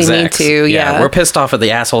off at the execs. Need to, yeah. We're pissed off at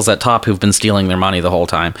the assholes at top who've been stealing their money the whole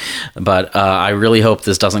time. But I really hope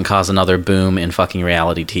this doesn't cause another boom in fucking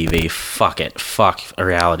reality TV. Fuck it. Fuck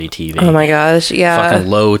reality TV. Oh my gosh, yeah. Fucking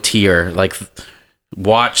low tier.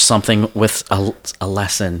 Watch something with a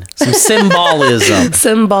lesson. Some symbolism.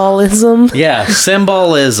 Symbolism? Yeah,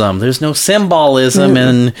 symbolism. There's no symbolism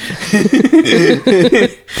in...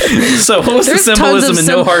 So what was the symbolism in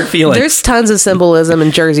No Hard Feelings? There's tons of symbolism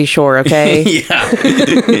in Jersey Shore, okay? Yeah.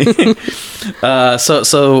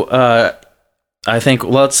 I think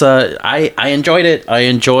I enjoyed it. I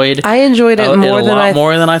enjoyed it more than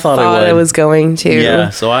I thought I was going to.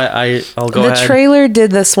 Yeah, so I'll go ahead. The trailer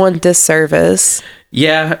did this one disservice.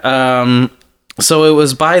 Yeah, so it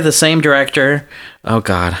was by the same director. Oh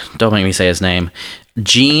god, don't make me say his name.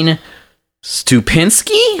 Gene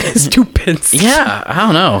Stupinski? Stupinski. Yeah, I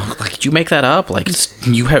don't know. Did you make that up?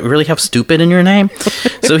 You really have stupid in your name?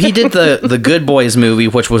 So he did the Good Boys movie,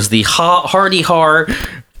 which was the hardy har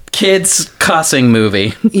kids cussing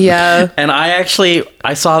movie. Yeah. And I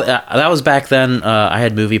saw that was back then. I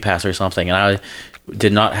had Movie Pass or something, and I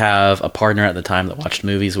did not have a partner at the time that watched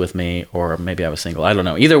movies with me, or maybe I was single. I don't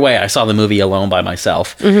know. Either way, I saw the movie alone by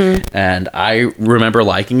myself, and I remember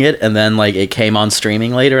liking it. And then it came on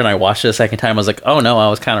streaming later, and I watched it a second time. I was like, oh no, I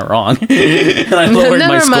was kind of wrong, and I lowered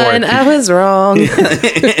my score. Never mind, I was wrong.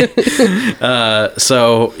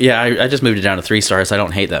 So yeah, I just moved it down to 3 stars. I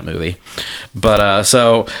don't hate that movie, but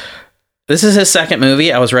so. This is his second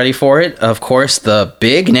movie. I was ready for it. Of course, the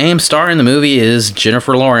big name star in the movie is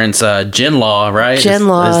Jennifer Lawrence, Jinlaw, right?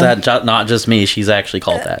 Jinlaw. Is that not just me? She's actually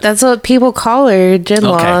called that. That's what people call her,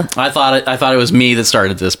 Jinlaw. Okay. I thought it was me that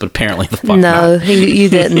started this, but apparently the fuck no, not. you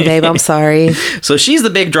didn't, babe. I'm sorry. So she's the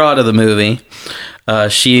big draw to the movie.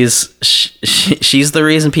 She's the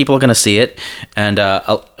reason people are going to see it. And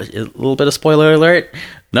a little bit of spoiler alert.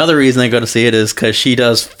 Another reason they go to see it is because she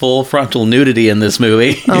does full frontal nudity in this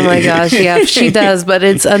movie. Oh my gosh, yeah, she does, but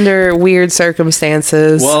it's under weird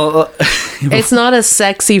circumstances. Well, it's not a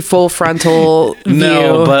sexy full frontal view.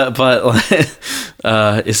 No,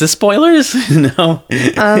 but is this spoilers? No.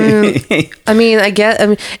 I mean,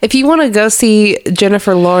 if you want to go see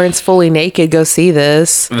Jennifer Lawrence fully naked, go see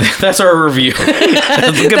this. That's our review.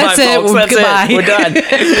 Goodbye, folks. That's goodbye. It. We're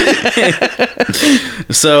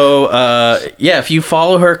done. So, yeah, if you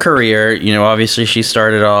follow her career, obviously she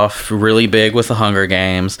started off really big with the Hunger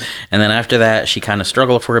Games, and then after that she kind of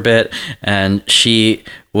struggled for a bit, and she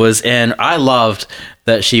was in, I loved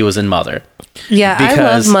that she was in Mother. Yeah, I love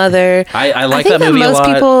Because Mother. I like think that movie a most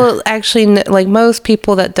lot. people actually, like most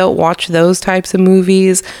people that don't watch those types of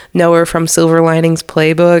movies know her from Silver Linings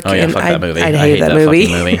Playbook. Oh yeah, and fuck that movie. I hate that movie.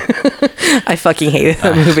 fucking movie. I fucking hated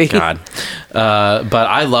that movie. God. But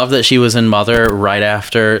I love that she was in Mother right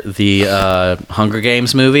after the Hunger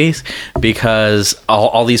Games movies, because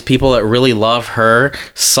all these people that really love her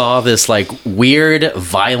saw this like weird,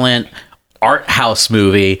 violent art house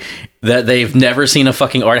movie that they've never seen a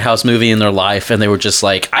fucking art house movie in their life, and they were just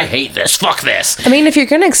like, I hate this, fuck this. I mean, if you're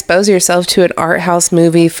going to expose yourself to an art house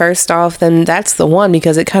movie, first off, then that's the one,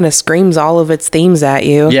 because it kind of screams all of its themes at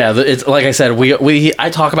you. Yeah, it's like I said, I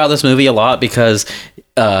talk about this movie a lot because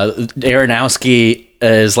Aronofsky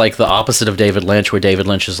is like the opposite of David Lynch, where David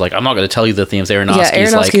Lynch is like, I'm not going to tell you the themes.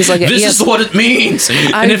 Aronofsky's like, this is what it means.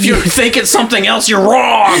 And if you think it's something else, you're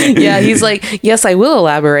wrong. Yeah, he's like, yes, I will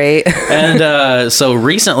elaborate. And so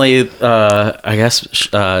recently, I guess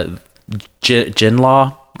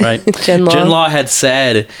Jinlaw, right? Jinlaw had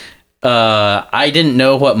said, I didn't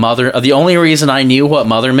know what Mother. The only reason I knew what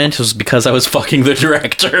Mother meant was because I was fucking the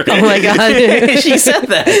director. Oh my god, she said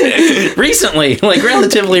that recently, like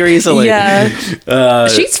relatively recently. Yeah,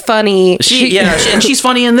 she's funny. And she's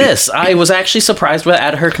funny in this. I was actually surprised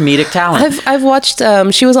at her comedic talent. I've watched.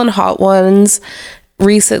 She was on Hot Ones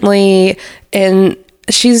recently, and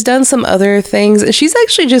she's done some other things. She's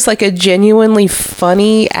actually just like a genuinely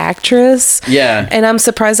funny actress. Yeah. And I'm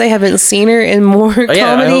surprised I haven't seen her in more comedies.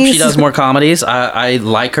 Yeah, I hope she does more comedies. I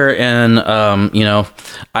like her in,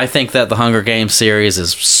 I think that the Hunger Games series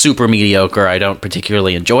is super mediocre. I don't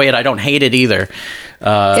particularly enjoy it. I don't hate it either.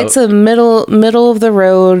 It's a middle of the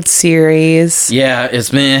road series. Yeah,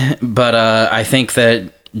 it's meh. But I think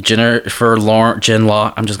that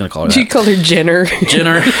Jinlaw. I'm just gonna call her that. You call her Jenner.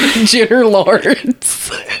 Jenner Lawrence.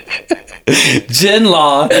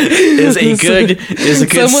 Jinlaw is a good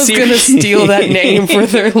Someone's series. gonna steal that name for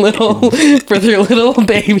their little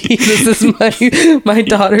baby. This is my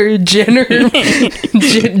daughter Jenner.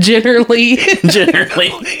 Jennerly.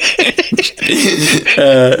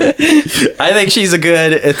 I think she's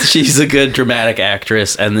a good dramatic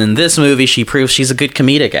actress, and in this movie she proves she's a good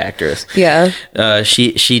comedic actress. Yeah.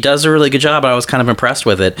 She does a really good job. I was kind of impressed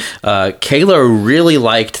with it. Kayla really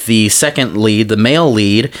liked the second lead, the male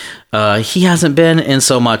lead. He hasn't been in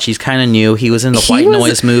so much. He's kind of new. He was in the White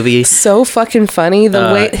Noise movie. So fucking funny.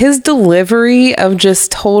 The way his delivery of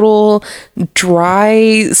just total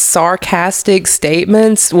dry, sarcastic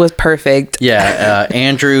statements was perfect. Yeah,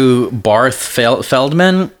 Andrew Barth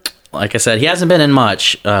Feldman. Like I said, he hasn't been in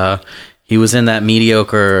much. He was in that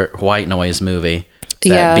mediocre White Noise movie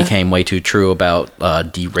that became way too true about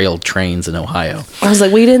derailed trains in Ohio. I was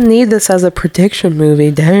like, we didn't need this as a prediction movie.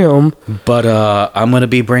 Damn. But I'm going to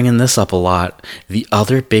be bringing this up a lot. The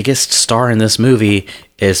other biggest star in this movie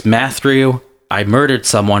is Matthew, I Murdered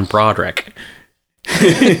Someone, Broderick.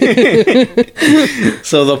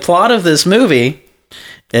 So the plot of this movie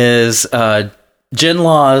is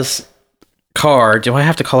Jinlaw's car. Do I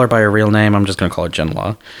have to call her by her real name? I'm just going to call her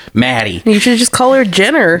Jinlaw. Maddie. You should just call her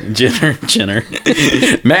Jenner. Jenner.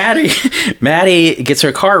 Maddie gets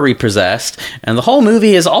her car repossessed, and the whole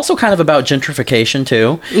movie is also kind of about gentrification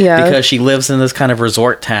too. Yeah. Because she lives in this kind of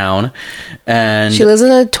resort town, and she lives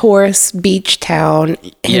in a tourist beach town,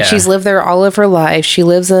 and she's lived there all of her life. She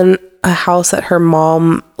lives in a house that her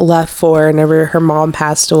mom left for whenever her mom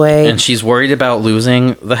passed away. And she's worried about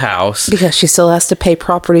losing the house. Because she still has to pay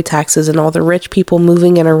property taxes, and all the rich people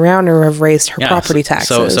moving in around her have raised her property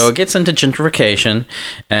taxes. So it gets into gentrification,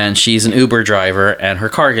 and she's an Uber driver, and her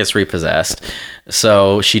car gets repossessed.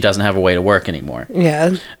 So she doesn't have a way to work anymore.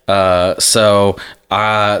 Yeah. So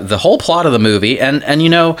the whole plot of the movie, and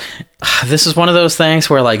this is one of those things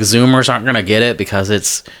where like Zoomers aren't going to get it because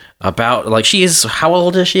it's about like how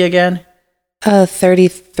old is she again?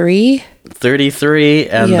 33. 33,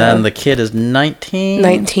 and then the kid is 19.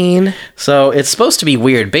 19. So it's supposed to be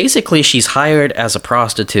weird. Basically, she's hired as a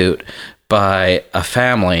prostitute by a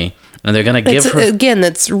family, and they're going to give her... Again,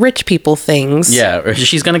 that's rich people things. Yeah,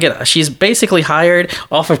 she's basically hired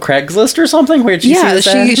off of Craigslist or something. Where did you see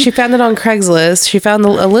this? She found it on Craigslist. She found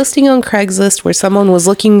a listing on Craigslist where someone was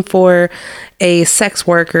looking for a sex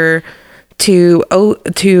worker to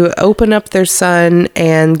open up their son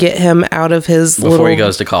and get him out of his before he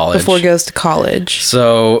goes to college.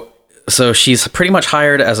 So she's pretty much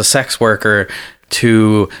hired as a sex worker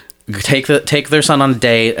to take their son on a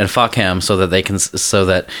date and fuck him so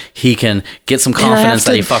that he can get some confidence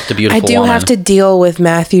that he fucked a beautiful woman. I do have to deal with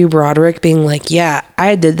Matthew Broderick being like, yeah,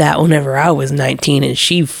 I did that whenever I was 19 and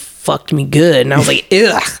she fucked me good, and I was like,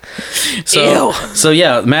 ugh. So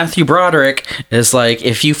yeah, Matthew Broderick is like,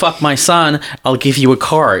 if you fuck my son, I'll give you a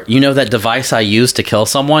car. You know that device I use to kill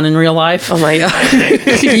someone in real life? Oh my god.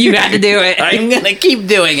 You had to do it. I'm gonna keep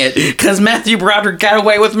doing it because Matthew Broderick got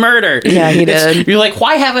away with murder. Yeah, he did. You're like,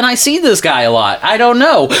 why haven't I seen this guy a lot? I don't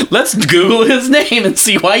know. Let's Google his name and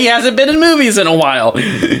see why he hasn't been in movies in a while.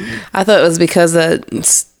 I thought it was because the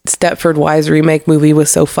Stepford Wives remake movie was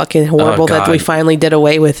so fucking horrible that we finally did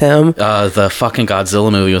away with him. The fucking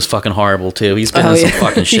Godzilla movie was fucking horrible too. He's been in some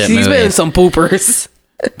fucking shit movies. He's been in some poopers.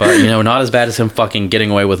 But, not as bad as him fucking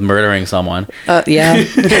getting away with murdering someone. Yeah.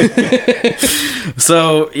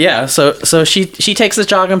 So she takes this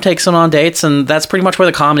job and takes him on dates, and that's pretty much where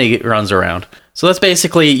the comedy runs around. So that's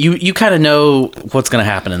basically, you kind of know what's going to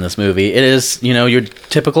happen in this movie. It is, your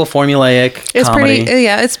typical formulaic comedy.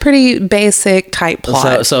 It's pretty basic type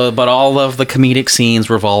plot. But all of the comedic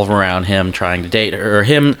scenes revolve around him trying to date her, or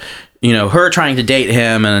him, her trying to date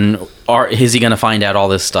him, and is he going to find out all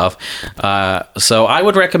this stuff? So I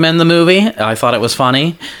would recommend the movie. I thought it was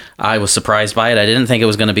funny. I was surprised by it. I didn't think it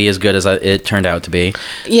was going to be as good as it turned out to be.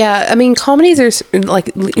 Yeah, I mean, comedies are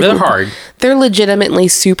they're hard. They're legitimately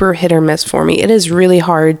super hit or miss for me. It is really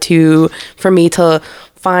hard for me to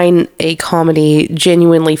find a comedy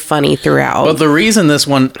genuinely funny throughout. But the reason this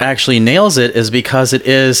one actually nails it is because it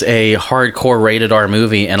is a hardcore rated R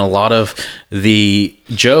movie, and a lot of the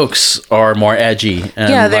jokes are more edgy.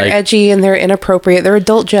 And they're edgy and they're inappropriate. They're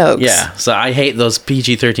adult jokes. Yeah, so I hate those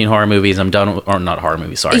PG-13 horror movies. I'm done with, or not horror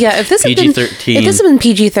movies, sorry. Yeah, if this had been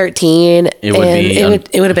PG-13,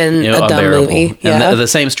 it would have been a dumb movie. Yeah. And the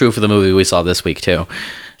same is true for the movie we saw this week too,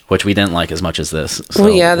 which we didn't like as much as this. So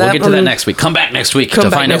we'll get to that next week. Come back next week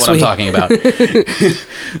to find out what I'm talking about.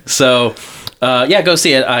 So, go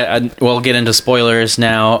see it. We'll get into spoilers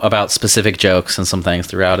now about specific jokes and some things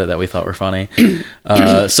throughout it that we thought were funny.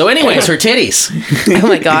 So anyways, her titties. Oh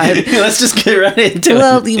my god. Let's just get right into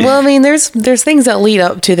it. Well, I mean, there's things that lead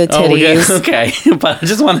up to the titties. Okay, but I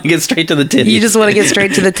just want to get straight to the titties. You just want to get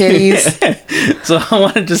straight to the titties. So I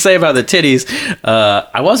wanted to say about the titties,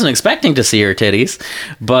 I wasn't expecting to see her titties,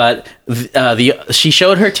 but she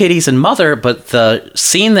showed her titties in Mother, but the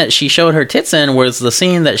scene that she showed her tits in was the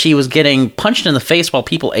scene that she was getting punched in the face while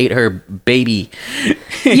people ate her baby.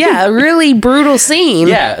 Yeah, really brutal scene.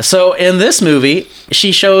 Yeah, so in this movie,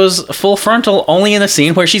 she shows full frontal only in the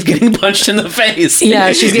scene where she's getting punched in the face.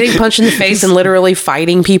 Yeah, she's getting punched in the face and literally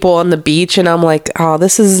fighting people on the beach, and I'm like, oh,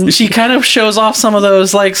 this is... She kind of shows off some of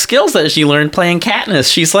those, skills that she learned playing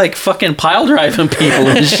Katniss. She's, fucking pile driving people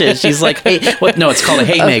and shit. She's like, hey, what? No, it's called a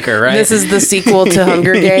haymaker, right? This is the sequel to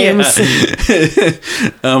Hunger Games.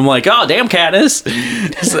 I'm like, oh, damn Katniss.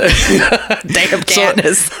 Damn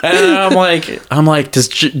Katniss. And I'm like, does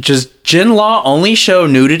Jin Law only show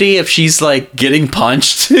nudity if she's getting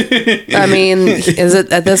punched? I mean, is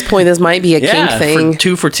it at this point? This might be a kink thing.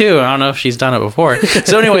 2 for 2. I don't know if she's done it before.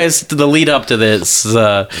 So, anyways, the lead up to this,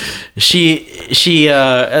 the scenes. She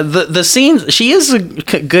is a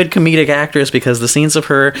good comedic actress because the scenes of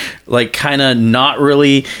her kind of not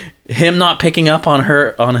really. Him not picking up on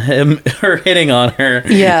her hitting on her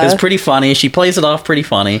is pretty funny. She plays it off pretty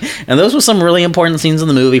funny. And those were some really important scenes in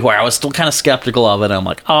the movie where I was still kind of skeptical of it. I'm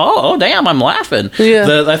like, oh damn, I'm laughing.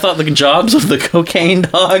 Yeah. I thought the jobs of the cocaine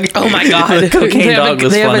dog. Oh my God. The cocaine dog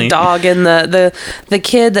was funny. They have a dog, and the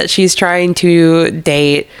kid that she's trying to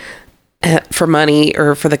date for money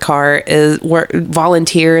or for the car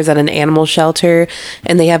volunteers at an animal shelter,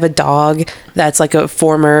 and they have a dog that's a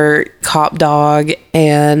former cop dog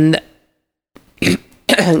and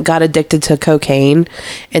got addicted to cocaine,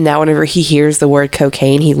 and now whenever he hears the word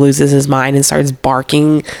cocaine, he loses his mind and starts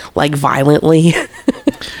barking violently.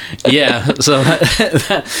 Yeah, so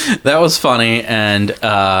that was funny. And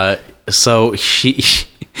so they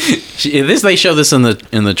show this in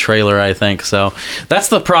the trailer, I think. So that's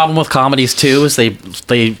the problem with comedies too, is they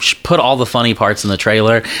put all the funny parts in the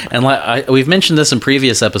trailer. And we've mentioned this in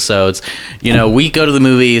previous episodes. We go to the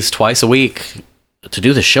movies twice a week to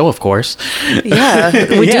do the show, of course.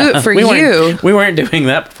 Yeah, we do it for you. We weren't doing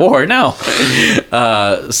that before, no.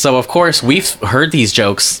 So, of course, we've heard these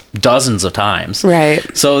jokes dozens of times. Right.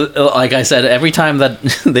 So, like I said, every time that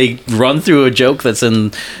they run through a joke that's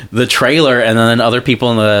in the trailer and then other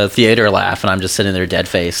people in the theater laugh, and I'm just sitting there dead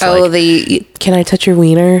faced. Oh, the "Can I touch your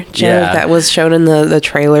wiener" joke that was shown in the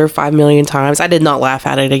trailer 5 million times. I did not laugh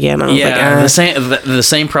at it again. I was the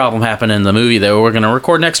same problem happened in the movie that we're going to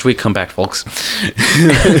record next week. Come back, folks.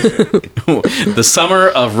 The summer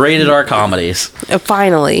of rated R comedies.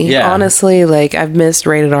 Finally. Yeah. Honestly, I've missed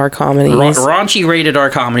rated R comedies. Raunchy rated R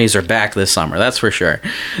comedies are back this summer, that's for sure.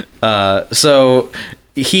 So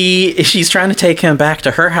she's trying to take him back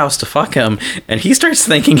to her house to fuck him, and he starts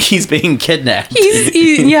thinking he's being kidnapped.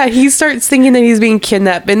 He starts thinking that he's being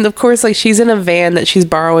kidnapped, and of course, like, she's in a van that she's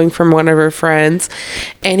borrowing from one of her friends,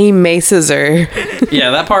 and he maces her.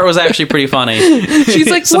 Yeah, that part was actually pretty funny. She's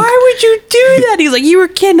like, why would you do that? He's like, you were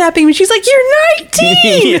kidnapping me. She's like, you're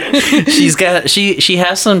 19. Yeah. She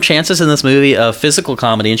has some chances in this movie of physical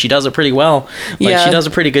comedy, and she does it pretty well. Like, she does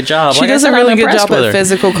a pretty good job. She does a really good job at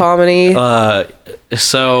physical comedy.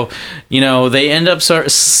 So, they end up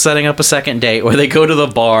setting up a second date where they go to the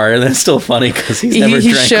bar, and that's still funny because he's never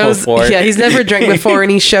drank before. Yeah, he's never drank before,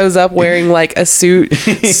 and he shows up wearing like a suit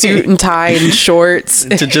and tie and shorts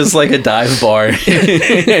to just like a dive bar.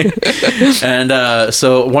 And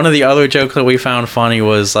so one of the other jokes that we found funny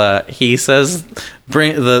was he says,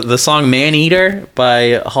 "Bring the song Man Eater"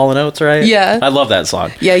 by Hall & Oates, right? Yeah. I love that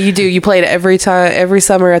song. Yeah, you do. You played it every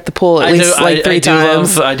summer at the pool at least three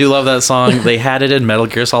times. I do love that song. They had it in Metal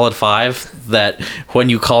Gear Solid 5 that when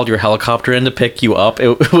you called your helicopter in to pick you up,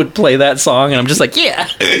 it would play that song, and I'm just like, yeah.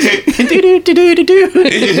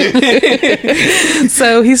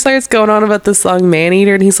 So he starts going on about the song Man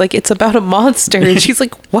Eater, and he's like, it's about a monster, and she's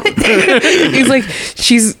like, what? He's like,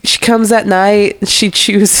 she comes at night, she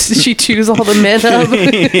chews all the men up.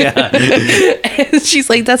 Yeah. And she's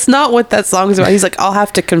like, that's not what that song's about. He's like, I'll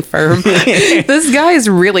have to confirm. This guy is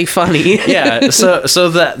really funny. Yeah, so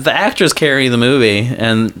the actors carry the movie,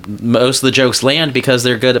 and most of the jokes land because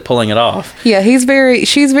they're good at pulling it off. Yeah, she's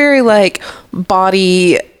very like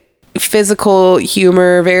body, physical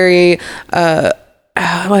humor, very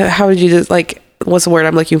how would you just, like, what's the word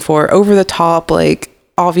I'm looking for? Over the top, like,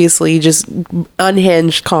 obviously just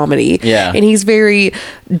unhinged comedy. Yeah. And he's very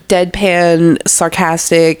deadpan,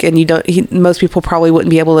 sarcastic, and most people probably wouldn't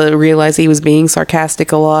be able to realize he was being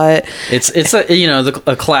sarcastic a lot. It's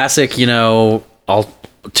a classic, all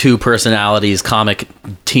two personalities comic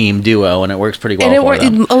team duo, and it works pretty well for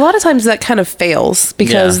them. A lot of times that kind of fails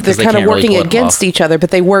because they're kind of working against each other,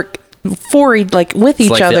 but they work with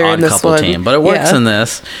each other in this one. Team, but it works in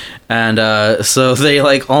this. And so they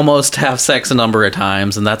like almost have sex a number of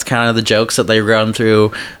times, and that's kind of the jokes that they run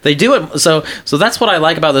through. They do it so that's what I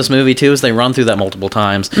like about this movie too, is they run through that multiple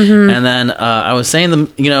times. Mm-hmm. And then I was saying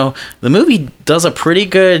the movie does a pretty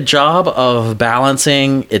good job of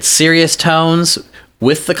balancing its serious tones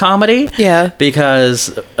with the comedy. Yeah. Because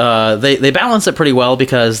they balance it pretty well,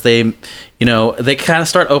 because they kind of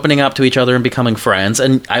start opening up to each other and becoming friends,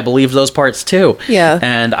 and I believe those parts too. Yeah.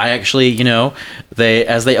 And I actually,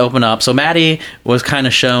 as they open up, so Maddie was kind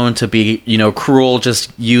of shown to be, cruel,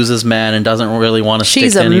 just uses men and doesn't really want to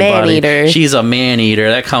stick to anybody. She's a man-eater. She's a man-eater.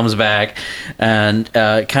 That comes back, and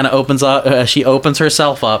kind of opens up, she opens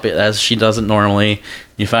herself up as she doesn't normally.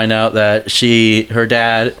 You find out that her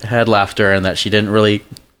dad had left her, and that she didn't really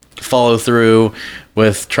follow through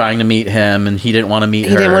with trying to meet him, and he didn't want to meet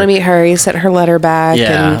her. He didn't want to meet her. He sent her letter back.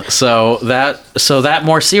 Yeah. So that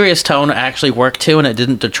more serious tone actually worked too, and it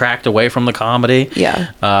didn't detract away from the comedy.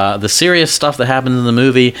 Yeah. The serious stuff that happened in the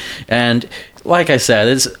movie, and like I said,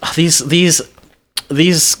 it's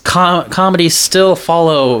these comedies still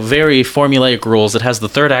follow very formulaic rules. It has the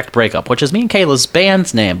third act breakup, which is me and Kayla's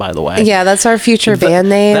band's name, by the way. Yeah, that's our future band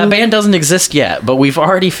name. That band doesn't exist yet, but we've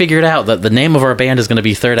already figured out that the name of our band is going to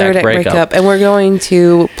be Third Act Breakup. And we're going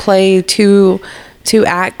to play two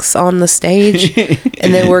acts on the stage,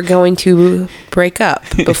 and then we're going to break up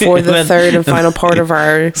before the third and final part of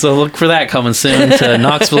our... So look for that coming soon to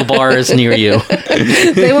Knoxville bars near you.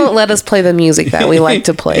 They won't let us play the music that we like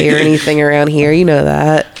to play or anything around here. You know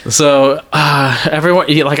that. So everyone,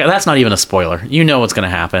 that's not even a spoiler. You know what's going to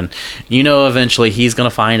happen. Eventually he's going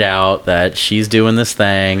to find out that she's doing this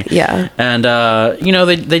thing. Yeah. And,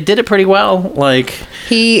 they did it pretty well. Like...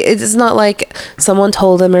 It's not like someone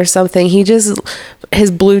told him or something. He just...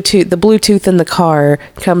 the Bluetooth in the car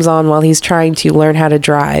comes on while he's trying to learn how to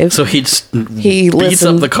drive. So he beats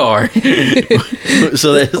up the car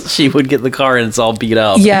so that she would get the car and it's all beat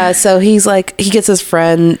up. Yeah, so he gets his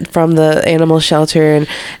friend from the animal shelter,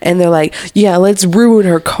 and they're like, yeah, let's ruin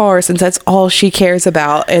her car since that's all she cares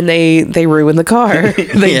about, and they ruin the car.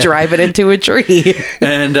 They drive it into a tree.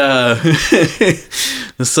 And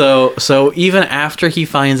so even after he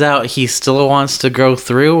finds out, he still wants to go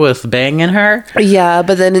through with banging her. Yeah,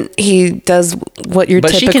 but then he does what your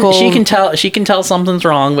typical... She can tell something's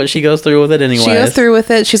wrong, but she goes through with it anyway. She goes through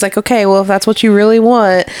with it. She's like, okay, well, if that's what you really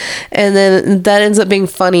want. And then that ends up being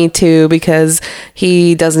funny too, because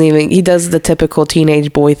he does the typical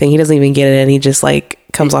teenage boy thing. He doesn't even get it, and he just like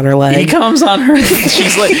comes on her leg. He comes on her.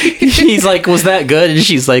 He's like, was that good? And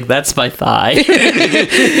she's like, that's my thigh.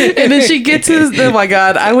 And then she gets oh my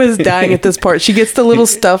God, I was dying at this part. She gets the little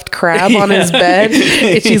stuffed crab on his bed,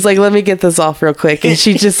 and she's like, let me get this off real quick. And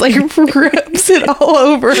she just like rubs it all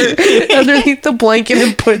over underneath the blanket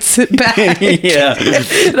and puts it back. Yeah.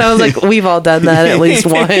 And I was like, we've all done that at least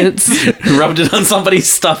once. Rubbed it on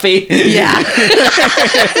somebody's stuffy. Yeah.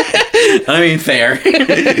 I mean, fair.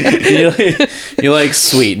 You're like,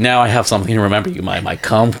 sweet. Now I have something to remember you. My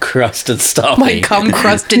cum crusted stuffy. My cum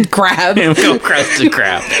crusted crab. Cum crusted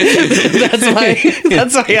crab.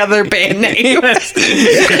 That's my other band name.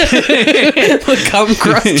 The cum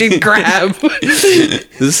crusted crab.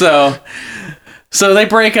 So they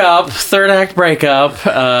break up. Third act breakup. It's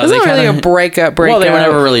not really a breakup. Well, they were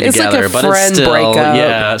never really together, like a but friend it's still breakup.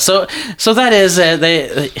 Yeah. So that is it.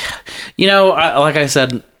 They like I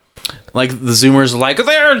said. Like the Zoomers are like,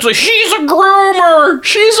 she's a groomer.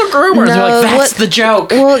 She's a groomer. No, they're like, that's the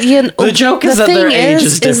joke. Well, the joke is that their age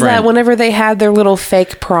is different. Is that whenever they had their little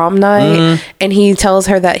fake prom night, and he tells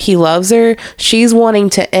her that he loves her, she's wanting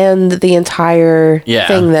to end the entire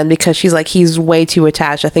thing then because she's like, he's way too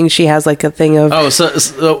attached. I think she has like a thing of. Oh,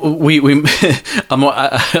 so we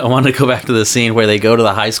I want to go back to the scene where they go to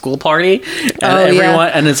the high school party and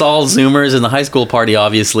and it's all Zoomers in the high school party,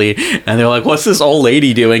 obviously, and they're like, what's this old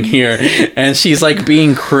lady doing here? And she's like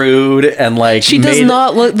being crude and like she does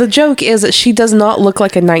not look. The joke is that she does not look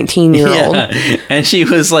like a 19-year-old. Yeah. And she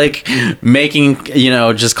was like making,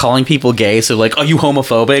 just calling people gay. So like, are you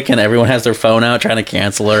homophobic? And everyone has their phone out trying to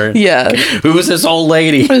cancel her. Yeah. Like, who's this old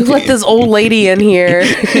lady? Who let this old lady in here?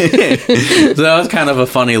 So that was kind of a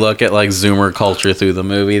funny look at like Zoomer culture through the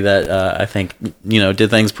movie that I think, did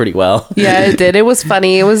things pretty well. Yeah, it did. It was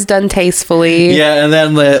funny. It was done tastefully. Yeah. And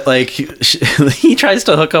then he tries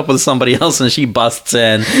to hook up with somebody else and she busts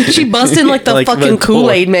in. She busts in like the fucking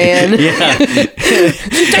Kool-Aid man. Yeah.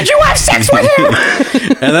 Did you have sex with him?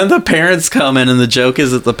 And then the parents come in, and the joke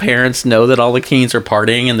is that the parents know that all the teens are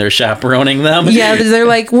partying and they're chaperoning them. Yeah, they're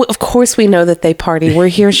like, well, of course we know that they party. We're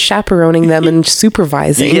here chaperoning them and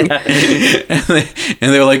supervising. Yeah.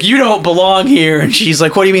 And they're like, you don't belong here. And she's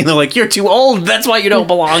like, what do you mean? They're like, you're too old. That's why you don't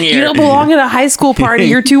belong here. You don't belong at a high school party.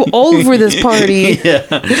 You're too old for this party.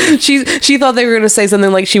 Yeah. She thought they were going to say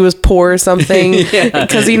something like she was poor or something.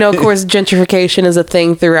 Because, of course, gentrification is a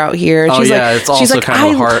thing throughout here. And it's also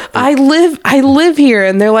kind of hard. I live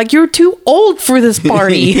here. And they're like, you're too old for this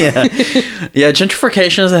party. Yeah,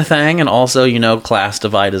 gentrification is a thing. And also, class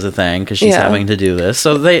divide is a thing because she's having to do this.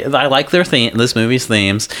 So I like their theme, this movie's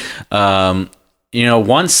themes.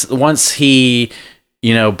 Once he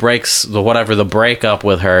breaks the breakup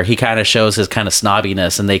with her, he kind of shows his kind of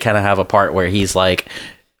snobbiness, and they kind of have a part where he's like,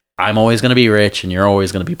 I'm always going to be rich and you're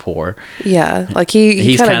always going to be poor. Yeah, like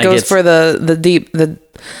he kind of goes for the deep, the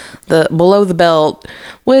below the belt,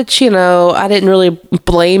 which, I didn't really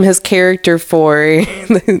blame his character for.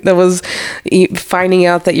 That was finding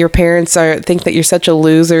out that your parents think that you're such a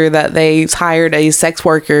loser that they hired a sex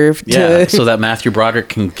worker so that Matthew Broderick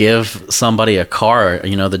can give somebody a car,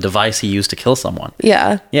 the device he used to kill someone.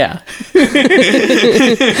 Yeah. He's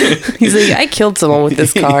like, I killed someone with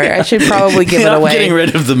this car. I should probably give it away. I'm getting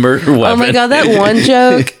rid of the murder weapon. Oh my God, that one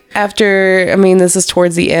joke after, this is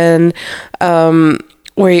towards the end,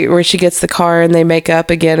 where she gets the car and they make up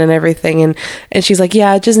again and everything, and she's like,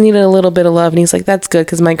 yeah, I just needed a little bit of love, and he's like, that's good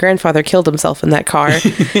because my grandfather killed himself in that car.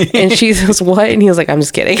 And she says, what? And he was like, I'm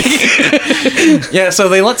just kidding. Yeah, so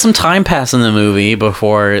they let some time pass in the movie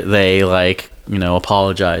before they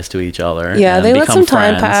apologize to each other. Yeah, they let some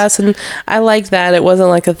time pass, and I liked that. It wasn't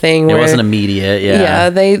like a thing where it wasn't immediate.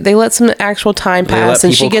 Yeah, they let some actual time pass,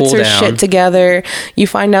 and she gets her shit together. You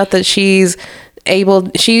find out that she's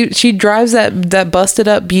she drives that busted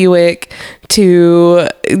up Buick to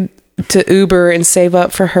Uber and save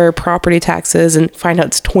up for her property taxes, and find out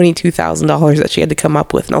it's $22,000 that she had to come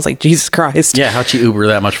up with. And I was like, Jesus Christ. Yeah, how'd she Uber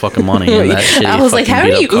that much fucking money in that shitty I was like, how are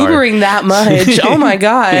you Ubering that much? Oh my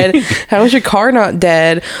God. How is your car not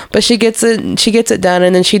dead? But she gets it done,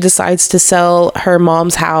 and then she decides to sell her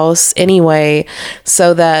mom's house anyway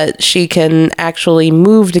so that she can actually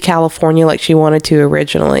move to California like she wanted to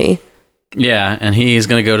originally. Yeah, and he's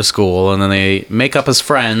going to go to school, and then they make up as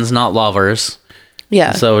friends, not lovers.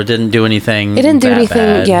 Yeah. So it didn't do anything. It didn't do anything.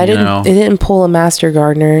 Bad, It didn't pull a Master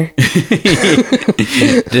Gardener.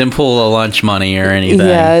 Didn't pull a lunch money or anything.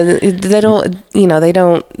 Yeah, they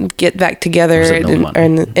don't get back together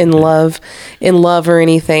in love or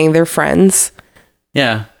anything. They're friends.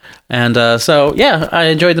 Yeah. And so, yeah, I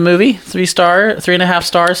enjoyed the movie. 3.5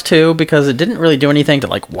 stars, too, because it didn't really do anything to,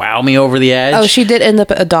 like, wow me over the edge. Oh, she did end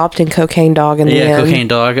up adopting Cocaine Dog in the end. Yeah, Cocaine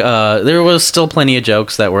Dog. There was still plenty of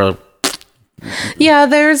jokes that were... Yeah,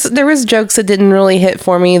 there was jokes that didn't really hit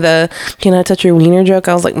for me. The "can I touch your wiener" joke,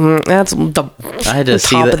 I was like, that's the I had to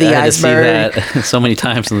see top that, of the I had iceberg. to see that so many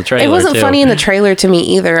times in the trailer. It wasn't too. funny in the trailer to me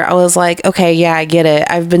either. I was like, okay, yeah, I get it.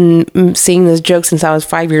 I've been seeing this joke since I was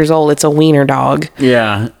 5 years old. It's a wiener dog.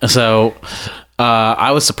 Yeah, so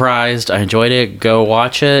I was surprised. I enjoyed it. Go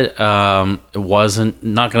watch it. It wasn't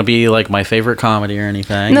not going to be like my favorite comedy or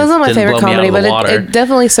anything. No, it's not my Didn't favorite blow me out comedy, of the but water. it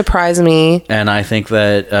definitely surprised me. And I think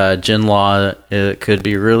that Jin Law could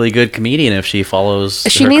be a really good comedian if she follows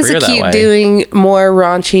She her needs to career that keep way. doing more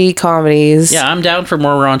raunchy comedies. Yeah, I'm down for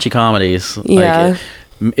more raunchy comedies. Yeah. Like,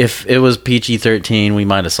 if it was PG-13, we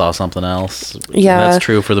might have saw something else. Yeah. That's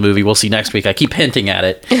true for the movie. We'll see next week. I keep hinting at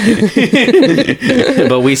it.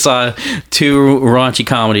 But we saw 2 raunchy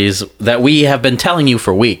comedies that we have been telling you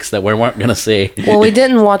for weeks that we weren't going to see. Well, we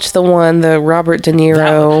didn't watch the Robert De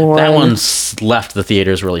Niro That one. one left the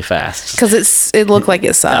theaters really fast. Because it looked like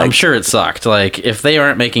it sucked. I'm sure it sucked. Like, if they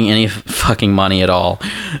aren't making any fucking money at all,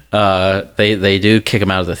 they do kick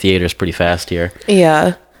them out of the theaters pretty fast here.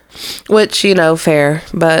 Yeah. Which, fair.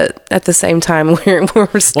 But at the same time, we're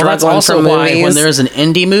struggling Well, that's also for why movies. when there's an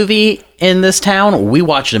indie movie in this town, we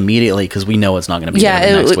watch it immediately because we know it's not going to be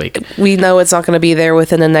there next week. We know it's not going to be there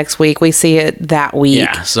within the next week. We see it that week.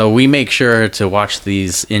 Yeah, so we make sure to watch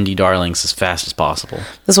these indie darlings as fast as possible.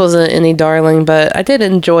 This wasn't any darling, but I did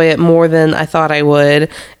enjoy it more than I thought I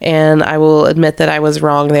would. And I will admit that I was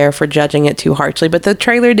wrong there for judging it too harshly. But the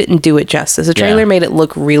trailer didn't do it justice. The trailer made it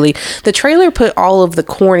look really... The trailer put all of the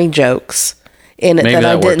corny jokes in it. Maybe that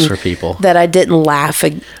that I works didn't, for people. That I didn't laugh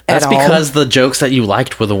at That's all. because the jokes that you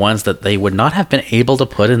liked were the ones that they would not have been able to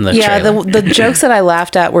put in the trailer. the jokes that I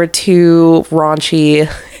laughed at were too raunchy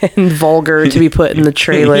and vulgar to be put in the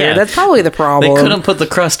trailer. Yeah. That's probably the problem. They couldn't put the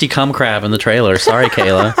Crusty cum crab in the trailer. Sorry,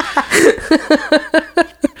 Kayla.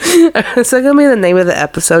 Is that gonna be the name of the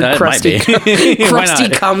episode? It Crusty, might be. Why Crusty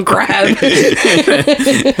not? cum crab.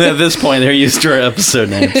 At this point, they're used to our episode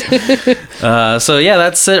names. So yeah,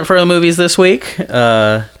 that's it for the movies this week.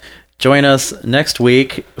 Join us next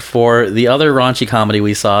week for the other raunchy comedy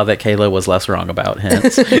we saw that Kayla was less wrong about.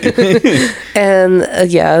 Hence,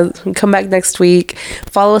 And come back next week.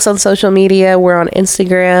 Follow us on social media. We're on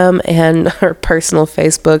Instagram and our personal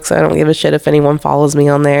Facebook, so I don't give a shit if anyone follows me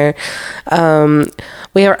on there.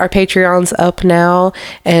 Our Patreon's up now,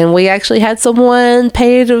 and we actually had someone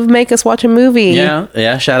pay to make us watch a movie.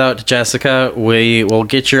 yeah. Shout out to Jessica. We will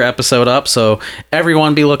get your episode up, so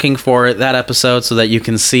everyone be looking for that episode so that you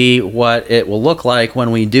can see what it will look like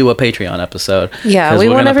when we do a Patreon episode. Yeah, we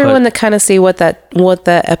want everyone to kind of see what that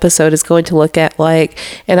episode is going to look at like.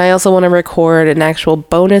 And I also want to record an actual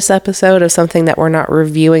bonus episode of something that we're not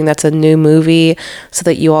reviewing that's a new movie, so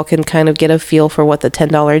that you all can kind of get a feel for what the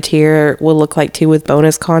 $10 tier will look like too, with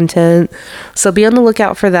bonus content. So be on the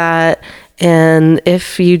lookout for that. And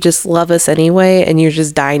if you just love us anyway and you're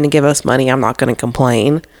just dying to give us money, I'm not going to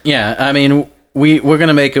complain. Yeah, I mean, we're going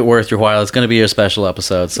to make it worth your while. It's going to be a special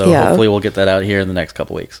episode, so hopefully we'll get that out here in the next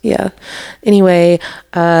couple weeks. Yeah. Anyway,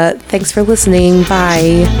 thanks for listening.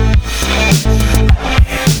 Bye.